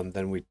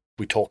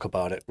we talk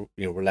about it,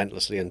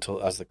 relentlessly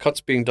until as the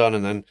cut's being done,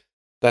 and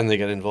then they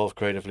get involved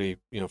creatively,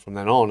 from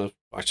then on, and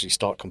actually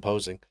start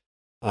composing.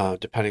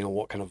 Depending on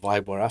what kind of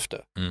vibe we're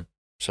after.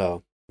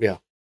 So, yeah.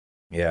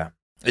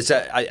 It's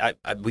I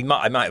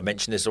might have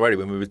mentioned this already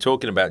when we were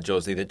talking about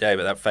Jaws the other day,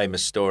 but that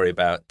famous story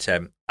about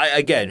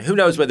again, who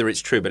knows whether it's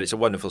true, but it's a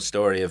wonderful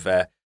story of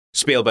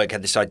Spielberg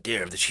had this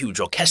idea of this huge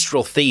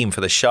orchestral theme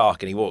for the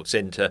shark, and he walks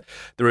into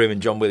the room and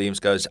John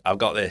Williams goes, "I've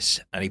got this,"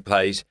 and he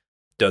plays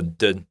dun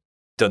dun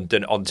dun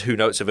dun on two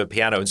notes of a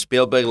piano, and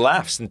Spielberg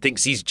laughs and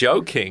thinks he's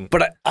joking.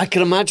 But I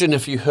can imagine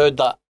if you heard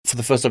that for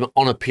the first time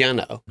on a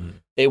piano,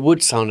 it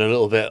would sound a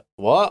little bit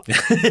what?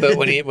 But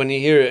when you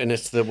hear it and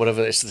it's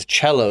the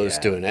cellos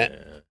doing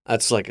it,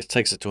 that's like it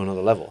takes it to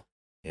another level.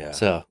 Yeah.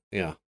 So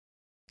yeah.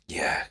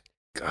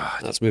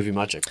 God, that's movie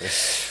magic.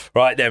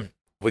 Right then,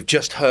 we've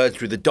just heard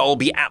through the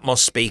Dolby Atmos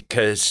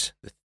speakers,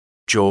 the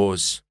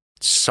Jaws,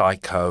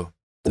 Psycho,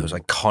 those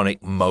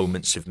iconic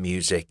moments of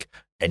music,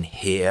 and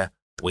here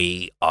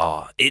we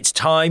are. It's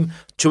time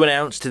to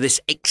announce to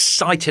this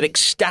excited,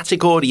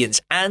 ecstatic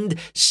audience and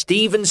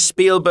Steven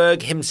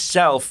Spielberg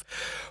himself,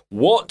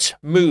 what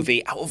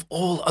movie out of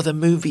all other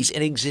movies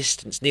in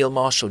existence, Neil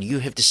Marshall, you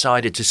have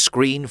decided to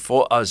screen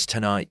for us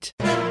tonight.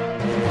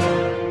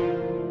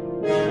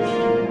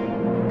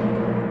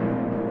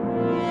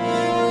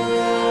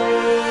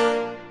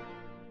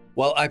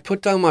 Well, I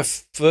put down my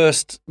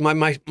first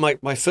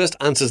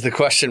answer to the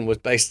question was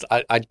based.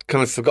 I'd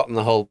kind of forgotten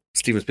the whole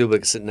Steven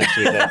Spielberg sitting next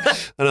to me there,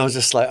 and I was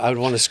just like, I would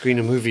want to screen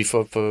a movie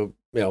for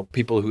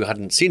people who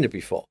hadn't seen it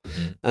before,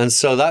 and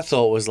so that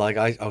thought was like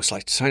I was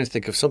like trying to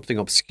think of something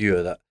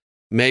obscure that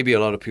maybe a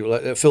lot of people,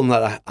 like a film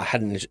that I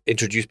hadn't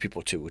introduced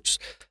people to,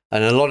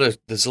 there's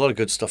a lot of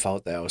good stuff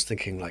out there. I was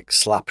thinking like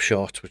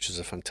Slapshot, which is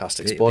a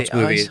fantastic sports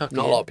movie. Not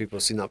a lot of people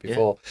have seen that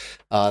before.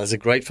 There's a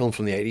great film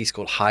from the 80s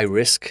called High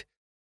Risk.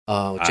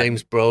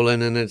 James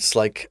Brolin, and it's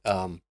like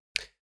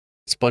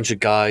It's a bunch of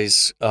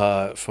guys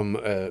from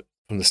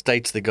the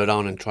States. They go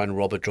down and try and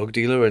rob a drug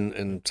dealer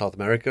in South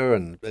America,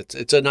 and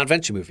it's an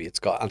adventure movie. It's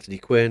got Anthony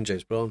Quinn,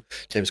 James Brown,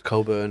 James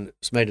Coburn.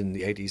 It's made in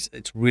the 80s.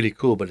 It's really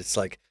cool, but it's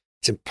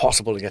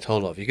impossible to get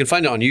hold of. You can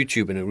find it on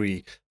YouTube in a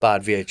really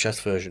bad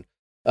VHS version.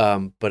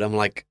 But I'm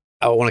like,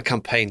 I want a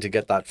campaign to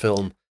get that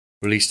film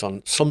released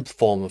on some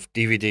form of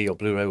DVD or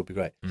Blu-ray would be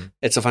great.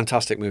 It's a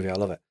fantastic movie. I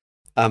love it.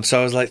 So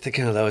I was like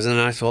thinking of those, and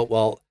then I thought,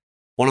 well,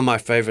 one of my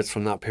favorites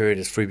from that period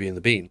is Freebie and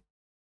the Bean.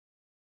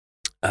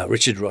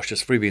 Richard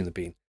Rush's Freebie and the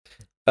Bean,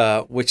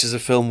 which is a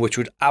film which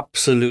would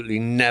absolutely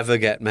never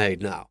get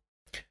made now.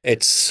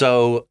 It's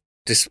so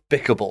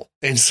despicable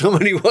in so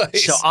many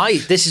ways. So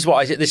this is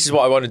what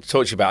I wanted to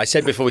talk to you about. I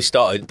said before we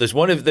started, there's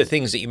one of the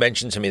things that you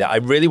mentioned to me that I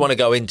really want to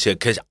go into,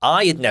 because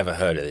I had never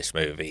heard of this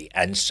movie,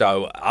 and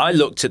so I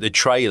looked at the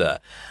trailer,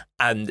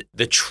 and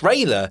the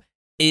trailer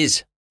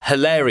is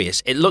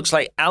hilarious. It looks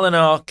like Alan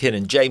Arkin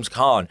and James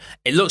Caan.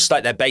 It looks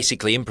like they're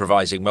basically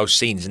improvising most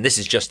scenes, and this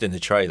is just in the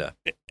trailer.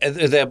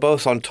 They're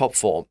both on top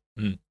form.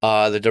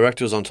 The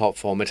director was on top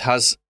form. It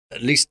has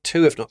at least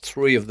 2, if not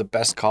 3, of the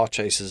best car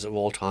chases of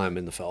all time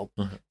in the film.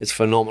 It's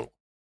phenomenal.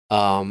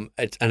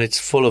 It's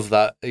full of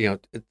that,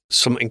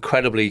 some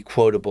incredibly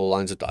quotable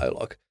lines of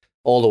dialogue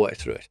all the way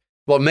through it.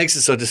 What makes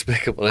it so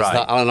despicable is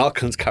that Alan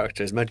Arkin's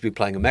character is meant to be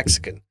playing a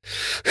Mexican.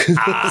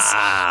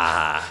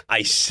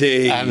 I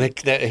see. And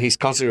he's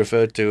constantly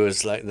referred to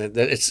as like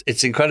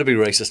it's incredibly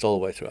racist all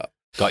the way throughout.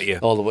 Got you.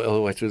 All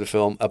the way through the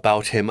film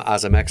about him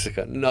as a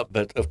Mexican. No,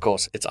 but of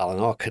course it's Alan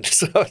Arkin,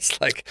 so it's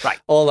like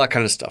all that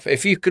kind of stuff.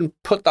 If you can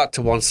put that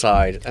to one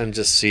side and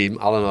just see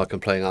Alan Arkin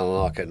playing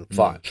Alan Arkin,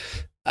 fine.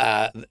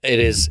 It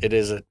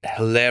is a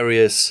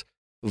hilarious,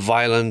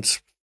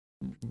 violent,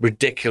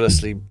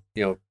 ridiculously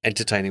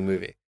entertaining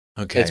movie.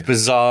 Okay. It's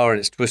bizarre and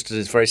it's twisted.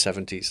 It's very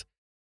 70s.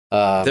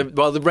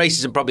 The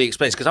racism probably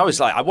explains, because I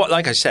was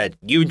like I said,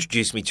 you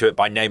introduced me to it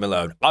by name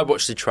alone. I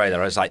watched the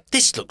trailer. I was like,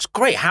 this looks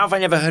great. How have I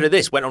never heard of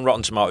this? Went on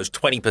Rotten Tomatoes,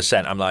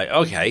 20%. I'm like,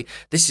 okay,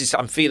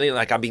 I'm feeling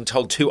like I'm being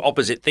told 2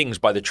 opposite things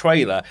by the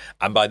trailer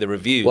and by the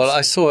reviews. Well,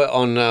 I saw it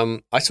on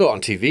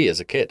TV as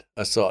a kid.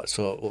 I saw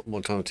it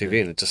one time on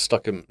TV, and it just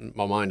stuck in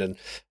my mind. And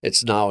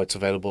it's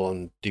available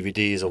on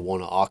DVDs or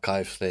Warner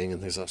Archive thing and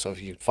things like that. So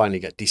you can finally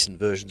get decent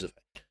versions of it.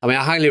 I mean,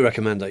 I highly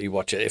recommend that you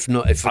watch it. If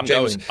not,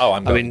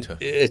 I'm going to.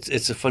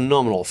 It's a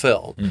phenomenal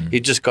film. You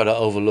just got to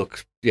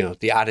overlook,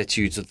 the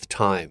attitudes of the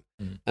time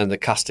and the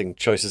casting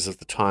choices of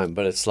the time.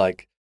 But it's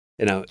like,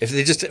 if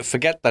they just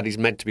forget that he's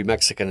meant to be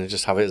Mexican and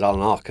just have it as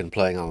Alan Arkin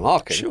playing Alan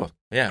Arkin. Sure,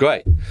 yeah,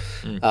 great.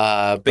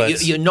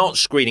 But you're not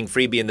screening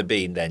Freebie and the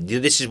Bean. Then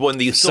this is one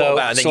that you thought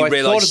about, and then you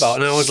realised. So I thought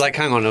about it, and I was like,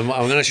 hang on, I'm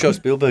going to show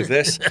Spielberg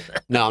this.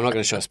 No, I'm not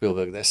going to show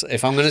Spielberg this.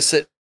 If I'm going to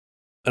sit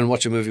and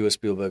watch a movie with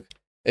Spielberg,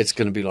 it's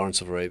going to be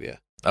Lawrence of Arabia.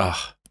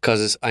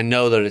 Because I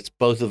know that it's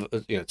both of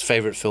it's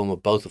favorite film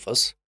of both of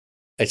us.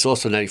 It's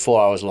also nearly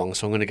 4 hours long,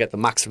 so I'm going to get the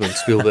maximum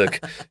Spielberg,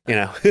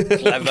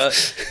 clever.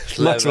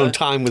 maximum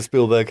time with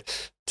Spielberg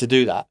to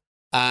do that.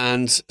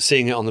 And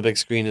seeing it on the big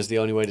screen is the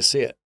only way to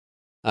see it.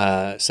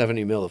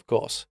 70mm, of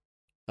course.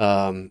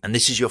 And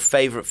this is your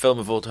favourite film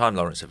of all time,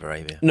 Lawrence of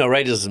Arabia? No,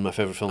 Raiders is my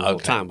favourite film of all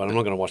time, but I'm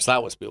not going to watch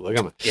that with Spielberg,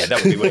 am I? Yeah,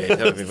 that would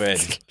be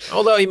weird.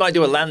 Although he might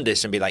do a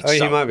Landis and be like, he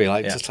might be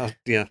like,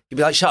 He'd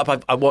be like, shut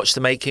up, I watched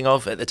the making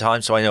of at the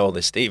time, so I know all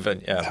this,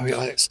 Stephen. Yeah. I'd be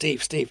like,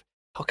 Steve,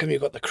 how come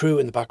you've got the crew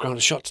in the background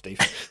of shots, Steve?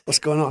 What's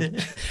going on?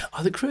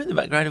 The crew in the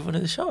background of one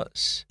of the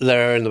shots?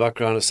 They're in the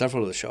background of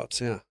several of the shots,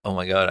 yeah. Oh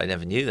my God, I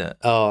never knew that.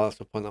 Oh, I'll have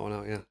to point that one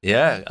out, yeah.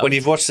 Yeah. When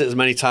you've watched it as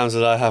many times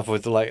as I have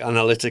with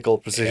analytical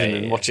precision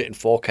and watch it in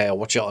 4K or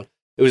watch it on...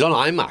 It was on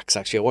IMAX,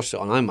 actually. I watched it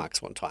on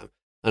IMAX one time.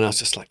 And I was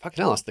just like,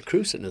 fucking hell, that's the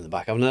crew sitting in the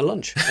back having their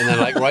lunch. And then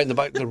right in the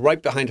back, right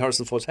behind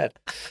Harrison Ford's head.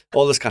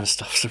 All this kind of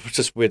stuff. So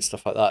just weird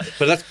stuff like that.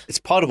 But it's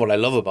part of what I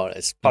love about it.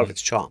 It's part of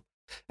its charm.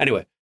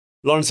 Anyway,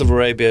 Lawrence of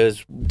Arabia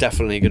is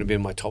definitely going to be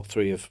in my top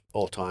 3 of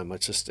all time.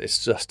 It's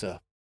just a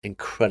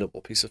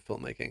incredible piece of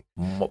filmmaking.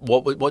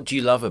 What do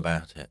you love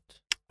about it?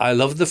 I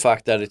love the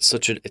fact that it's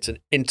an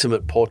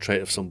intimate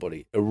portrait of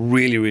somebody, a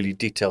really, really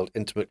detailed,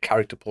 intimate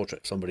character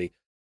portrait of somebody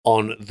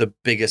on the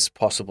biggest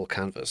possible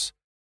canvas,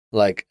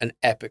 like an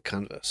epic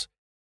canvas.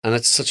 And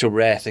that's such a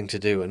rare thing to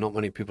do, and not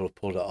many people have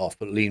pulled it off,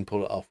 but Lean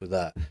pulled it off with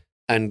that.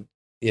 And,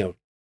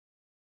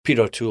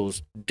 Peter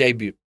O'Toole's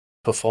debut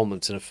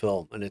performance in a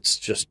film, and it's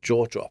just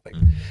jaw-dropping.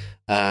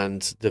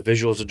 And the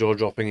visuals are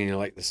jaw-dropping, and you're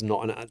like, there's no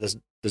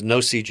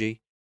CG.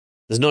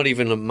 There's not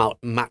even a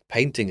matte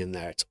painting in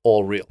there. It's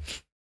all real.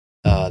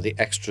 The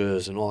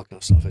extras and all that kind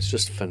of stuff. It's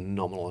just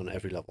phenomenal on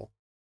every level.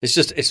 It's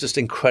just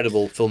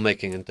incredible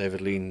filmmaking, and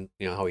David Lean,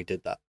 how he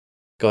did that.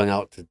 Going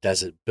out to the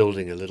desert,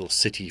 building a little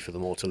city for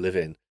them all to live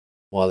in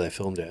while they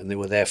filmed it. And they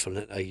were there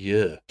for a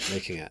year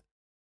making it.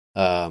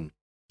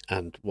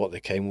 And what they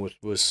came with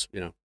was,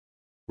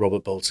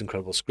 Robert Bolt's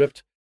incredible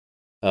script,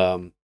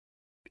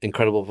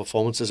 incredible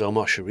performances,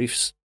 Omar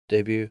Sharif's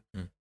debut,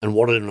 and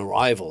what an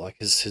arrival. Like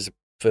his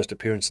first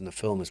appearance in the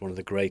film is one of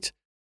the great,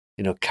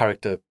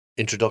 character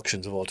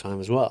introductions of all time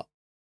as well.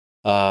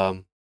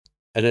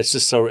 And it's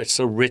just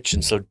so rich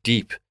and so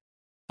deep,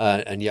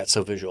 and yet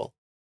so visual.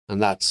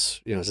 And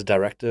that's, as a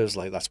director, it's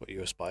like, that's what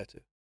you aspire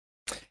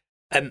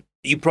to.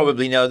 You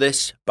probably know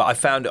this, but I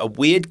found a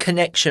weird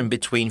connection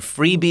between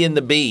Freebie and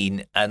the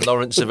Bean and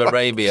Lawrence of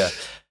Arabia.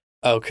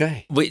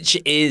 Okay. Which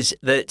is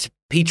that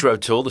Peter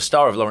O'Toole, the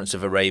star of Lawrence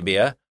of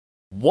Arabia,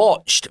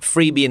 watched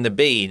Freebie and the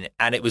Bean,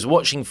 and it was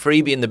watching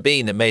Freebie and the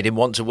Bean that made him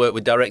want to work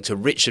with director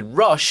Richard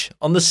Rush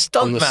on The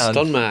Stuntman.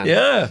 Stuntman.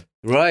 Yeah.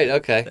 Right,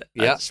 okay.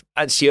 That's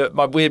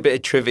my weird bit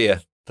of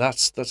trivia.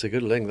 That's a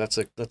good link. That's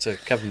a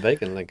Kevin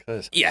Bacon link.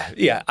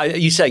 Yeah.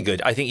 You say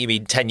good. I think you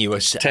mean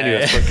tenuous.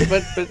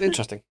 But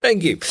interesting.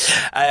 Thank you.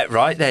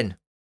 Right then,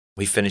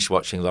 we finished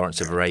watching Lawrence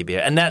of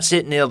Arabia, and that's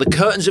it, Neil. The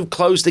curtains have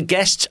closed. The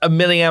guests are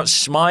milling out,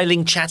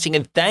 smiling, chatting,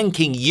 and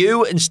thanking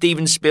you and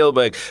Steven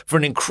Spielberg for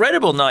an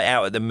incredible night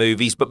out at the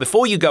movies. But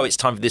before you go, it's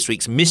time for this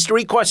week's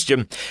mystery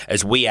question,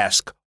 as we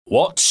ask,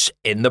 what's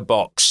in the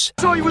box?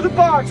 Saw you with the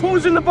box. What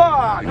was in the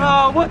box?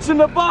 Oh, what's in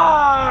the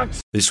box?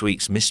 This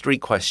week's mystery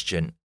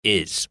question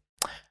is,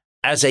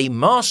 as a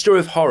master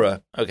of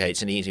horror, okay,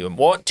 it's an easy one.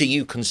 What do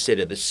you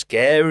consider the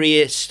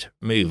scariest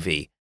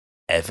movie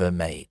ever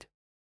made?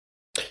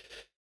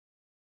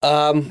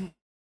 I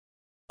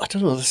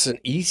don't know. This is an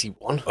easy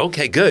one.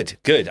 Okay, good.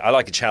 I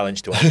like a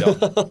challenge to end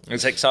on.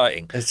 It's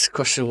exciting. It's a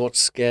question of what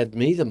scared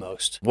me the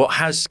most. What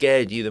has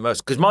scared you the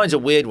most? Because mine's a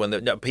weird one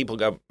that people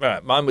go,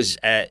 right, mine was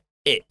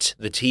It,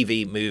 the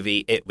TV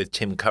movie, It, with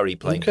Tim Curry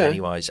playing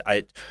Pennywise.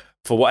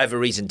 For whatever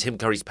reason, Tim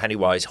Curry's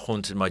Pennywise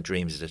haunted my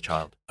dreams as a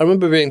child. I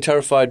remember being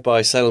terrified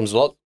by Salem's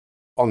Lot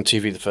on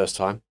TV the first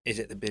time. Is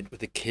it the bit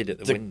with the kid at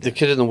the window? The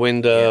kid in the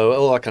window,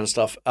 all that kind of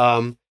stuff.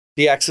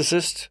 The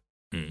Exorcist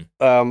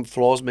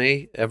floors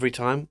me every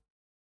time.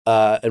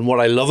 And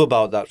what I love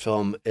about that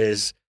film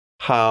is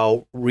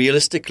how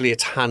realistically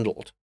it's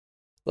handled.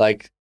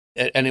 Like,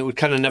 and it would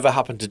kind of never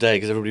happen today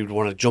because everybody would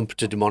want to jump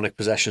to demonic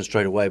possession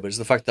straight away. But it's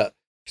the fact that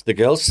the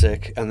girl's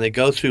sick and they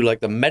go through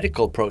like the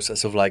medical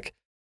process of like,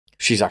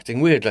 she's acting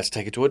weird. Let's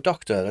take her to a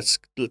doctor. Let's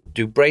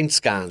do brain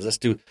scans.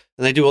 And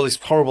they do all these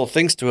horrible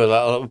things to her that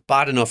are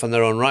bad enough in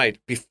their own right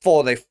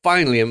before they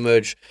finally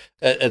emerge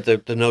at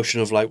the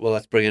notion of like, well,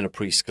 let's bring in a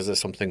priest because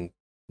there's something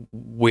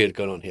weird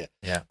going on here.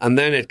 Yeah. And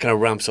then it kind of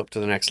ramps up to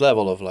the next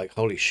level of like,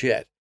 holy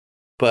shit.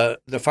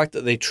 But the fact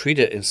that they treat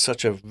it in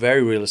such a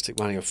very realistic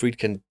manner,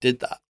 Friedkin did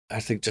that,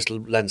 I think just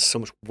lends so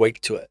much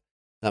weight to it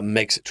that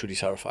makes it truly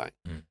terrifying.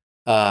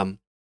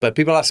 But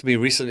people ask me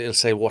recently and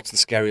say, what's the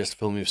scariest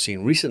film you've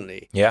seen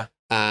recently? Yeah.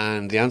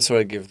 And the answer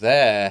I give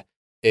there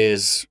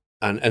is,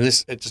 and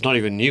this, it's not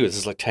even new, this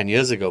is like 10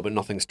 years ago, but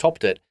nothing's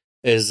topped it,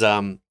 is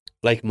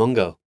Lake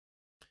Mungo.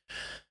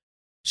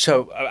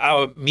 So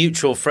our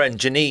mutual friend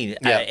Janine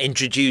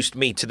introduced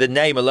me to the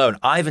name alone.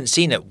 I haven't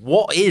seen it.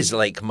 What is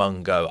Lake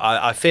Mungo?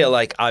 I feel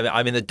like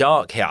I'm in the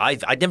dark here.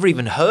 I'd never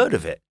even heard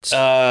of it.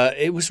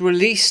 It was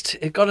released.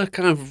 It got a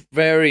kind of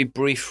very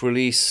brief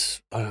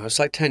release. I don't know, it's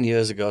like 10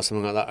 years ago or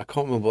something like that. I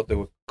can't remember what they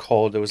were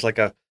called. There was like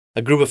a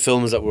group of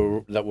films that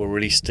were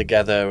released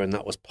together, and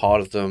that was part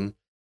of them.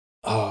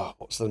 Oh,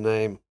 what's the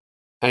name?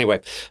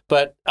 Anyway,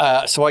 but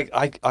so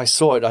I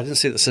saw it. I didn't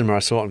see it at the cinema. I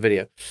saw it on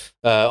video,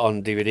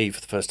 on DVD for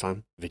the first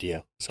time.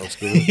 Video, so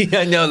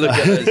yeah, no, look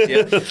at us.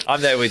 Yeah.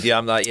 I'm there with you.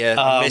 I'm like,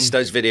 I miss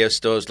those video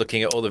stores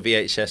looking at all the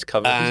VHS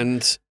covers.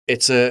 And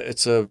it's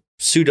a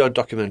pseudo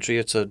documentary.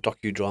 It's a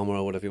docudrama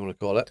or whatever you want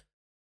to call it.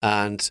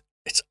 And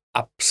it's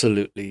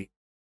absolutely,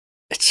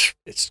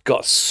 it's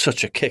got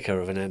such a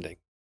kicker of an ending.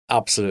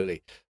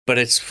 Absolutely. But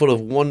it's full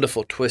of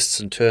wonderful twists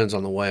and turns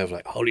on the way of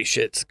like, holy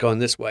shit, it's going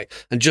this way.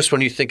 And just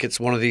when you think it's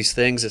one of these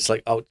things, it's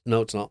like, oh,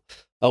 no, it's not.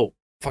 Oh,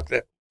 fuck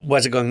that.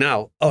 Where's it going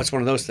now? Oh, it's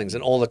one of those things.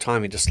 And all the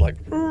time, you just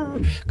like,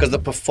 because the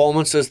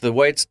performances, the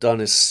way it's done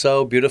is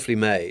so beautifully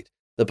made.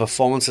 The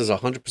performances are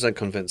 100%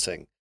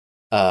 convincing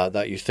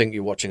that you think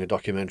you're watching a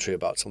documentary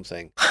about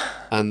something.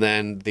 And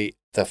then the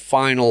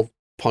final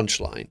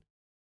punchline,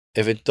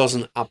 if it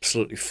doesn't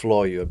absolutely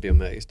floor you, I'd be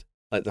amazed.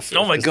 Like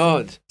oh my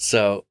God.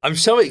 So I'm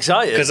so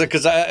excited.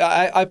 Because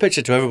I pitch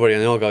it to everybody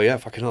and they all go, yeah,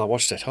 fucking hell, I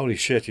watched it. Holy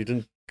shit, you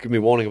didn't give me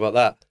a warning about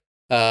that.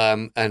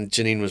 And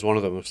Janine was one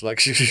of them. It was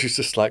like, she was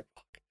just like,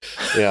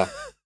 yeah,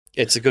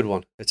 it's a good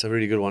one. It's a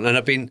really good one. And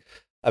I've been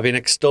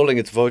extolling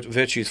its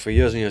virtues for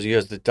years and years and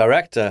years. The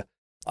director,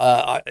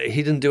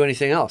 he didn't do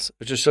anything else,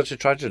 which is such a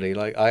tragedy.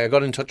 Like I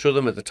got in touch with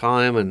him at the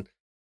time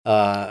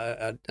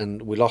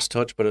and we lost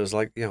touch, but it was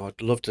like,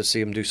 I'd love to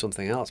see him do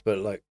something else. But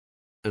like,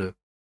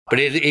 But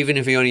even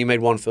if he only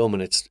made one film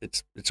and it's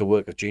a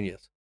work of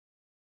genius,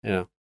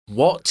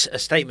 What a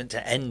statement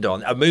to end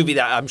on. A movie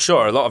that I'm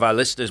sure a lot of our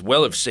listeners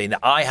will have seen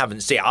that I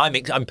haven't seen.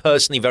 I'm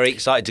personally very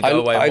excited to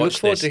go away and watch this. I look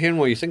forward to hearing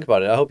what you think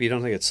about it. I hope you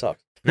don't think it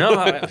sucks. No,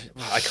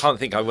 I can't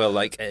think I will.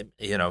 But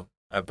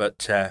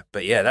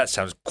yeah, that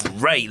sounds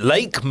great.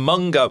 Lake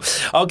Mungo.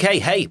 Okay,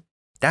 hey.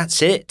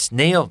 That's it,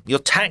 Neil. Your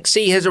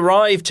taxi has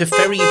arrived to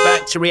ferry you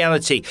back to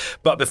reality.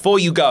 But before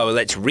you go,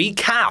 let's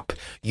recap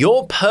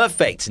your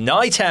perfect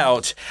night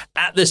out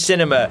at the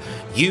cinema.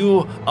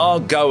 You are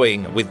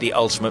going with the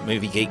ultimate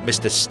movie geek,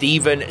 Mr.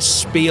 Steven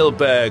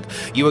Spielberg.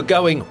 You are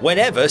going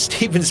whenever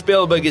Steven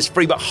Spielberg is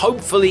free, but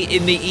hopefully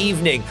in the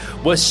evening.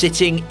 We're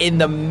sitting in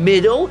the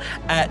middle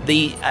at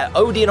the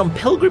Odeon on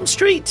Pilgrim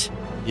Street.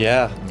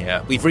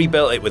 Yeah, we've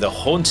rebuilt it with a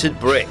haunted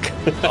brick.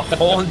 A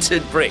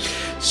haunted brick.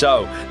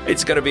 So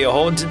it's going to be a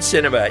haunted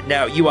cinema.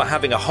 Now, you are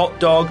having a hot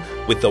dog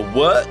with the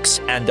works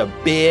and a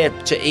beer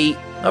to eat.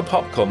 No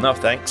popcorn, no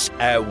thanks.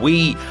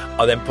 We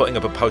are then putting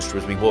up a poster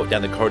as we walk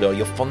down the corridor.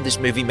 Your fondest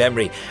movie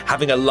memory.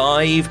 Having a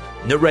live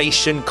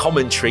narration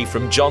commentary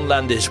from John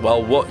Landis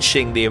while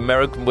watching The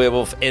American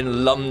Werewolf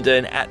in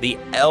London at the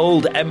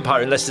Old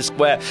Empire in Leicester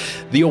Square.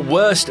 Your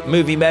worst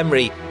movie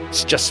memory.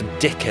 It's just some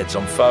dickheads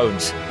on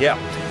phones. Yeah.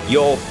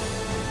 Your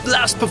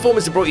last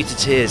performance that brought you to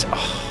tears.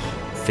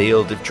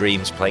 Field of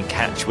Dreams playing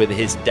catch with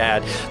his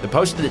dad. The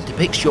poster that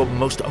depicts your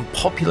most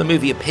unpopular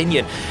movie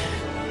opinion.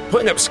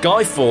 Putting up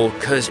Skyfall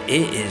because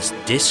it is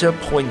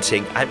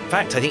disappointing. In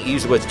fact, I think you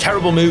used the words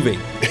terrible movie.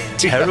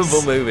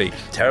 Terrible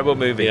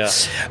movie. Yeah.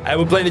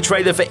 We're playing the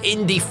trailer for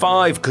Indy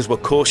 5 because we're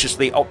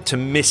cautiously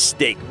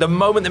optimistic. The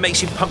moment that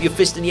makes you pump your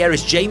fist in the air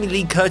is Jamie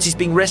Lee Curtis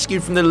being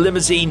rescued from the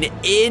limousine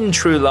in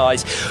True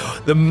Lies.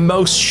 The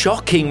most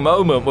shocking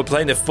moment, we're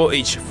playing the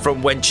footage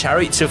from when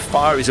Chariots of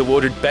Fire is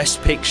awarded Best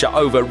Picture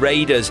over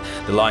Raiders.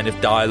 The line of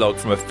dialogue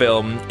from a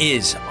film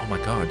is, oh my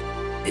God,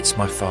 it's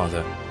my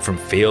father from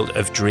Field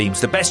of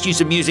Dreams. The best use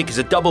of music is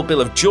a double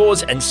bill of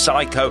Jaws and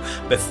Psycho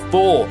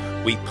before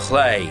we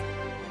play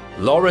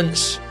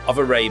Lawrence of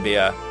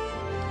Arabia.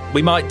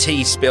 We might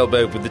tease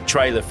Spielberg with the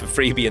trailer for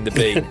Freebie and the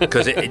Bee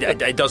because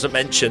it doesn't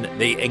mention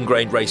the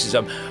ingrained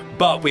racism,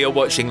 but we are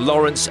watching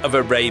Lawrence of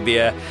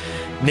Arabia.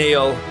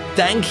 Neil,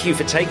 thank you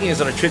for taking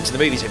us on a trip to the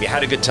movies. Have you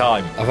had a good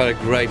time? I've had a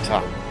great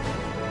time.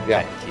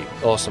 Yeah. Thank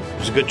you. Awesome. It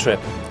was a good trip.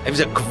 It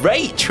was a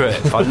great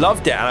trip. I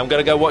loved it. And I'm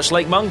going to go watch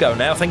Lake Mungo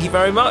now. Thank you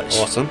very much.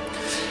 Awesome.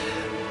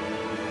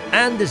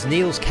 And as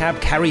Neil's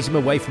cab carries him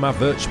away from our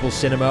virtual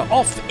cinema,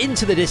 off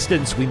into the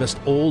distance, we must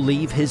all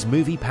leave his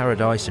movie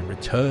paradise and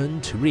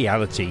return to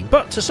reality.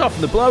 But to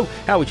soften the blow,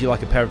 how would you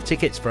like a pair of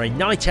tickets for a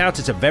night out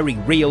at a very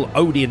real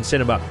Odeon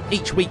cinema?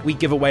 Each week we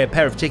give away a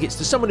pair of tickets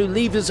to someone who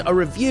leaves us a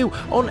review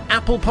on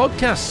Apple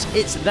Podcasts.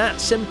 It's that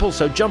simple,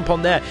 so jump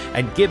on there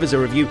and give us a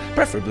review,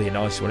 preferably a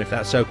nice one if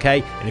that's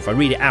okay. And if I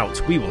read it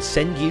out, we will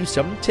send you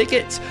some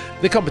tickets.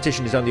 The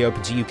competition is only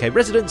open to UK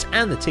residents,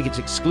 and the tickets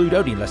exclude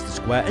Odeon Leicester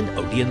Square and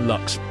Odeon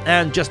Lux.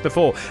 And just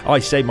before I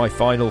say my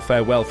final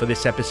farewell for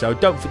this episode,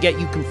 don't forget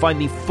you can find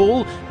the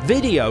full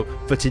video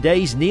for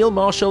today's Neil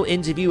Marshall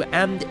interview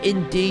and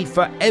indeed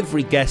for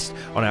every guest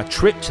on our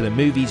Trip to the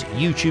Movies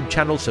YouTube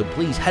channel, so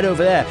please head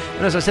over there.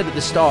 And as I said at the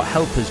start,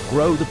 help us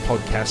grow the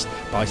podcast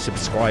by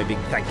subscribing.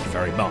 Thank you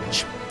very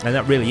much. And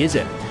that really is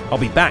it. I'll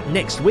be back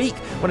next week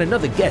when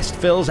another guest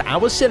fills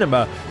our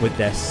cinema with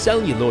their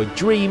celluloid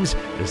dreams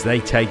as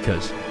they take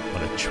us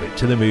on a trip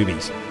to the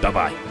movies.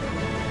 Bye-bye.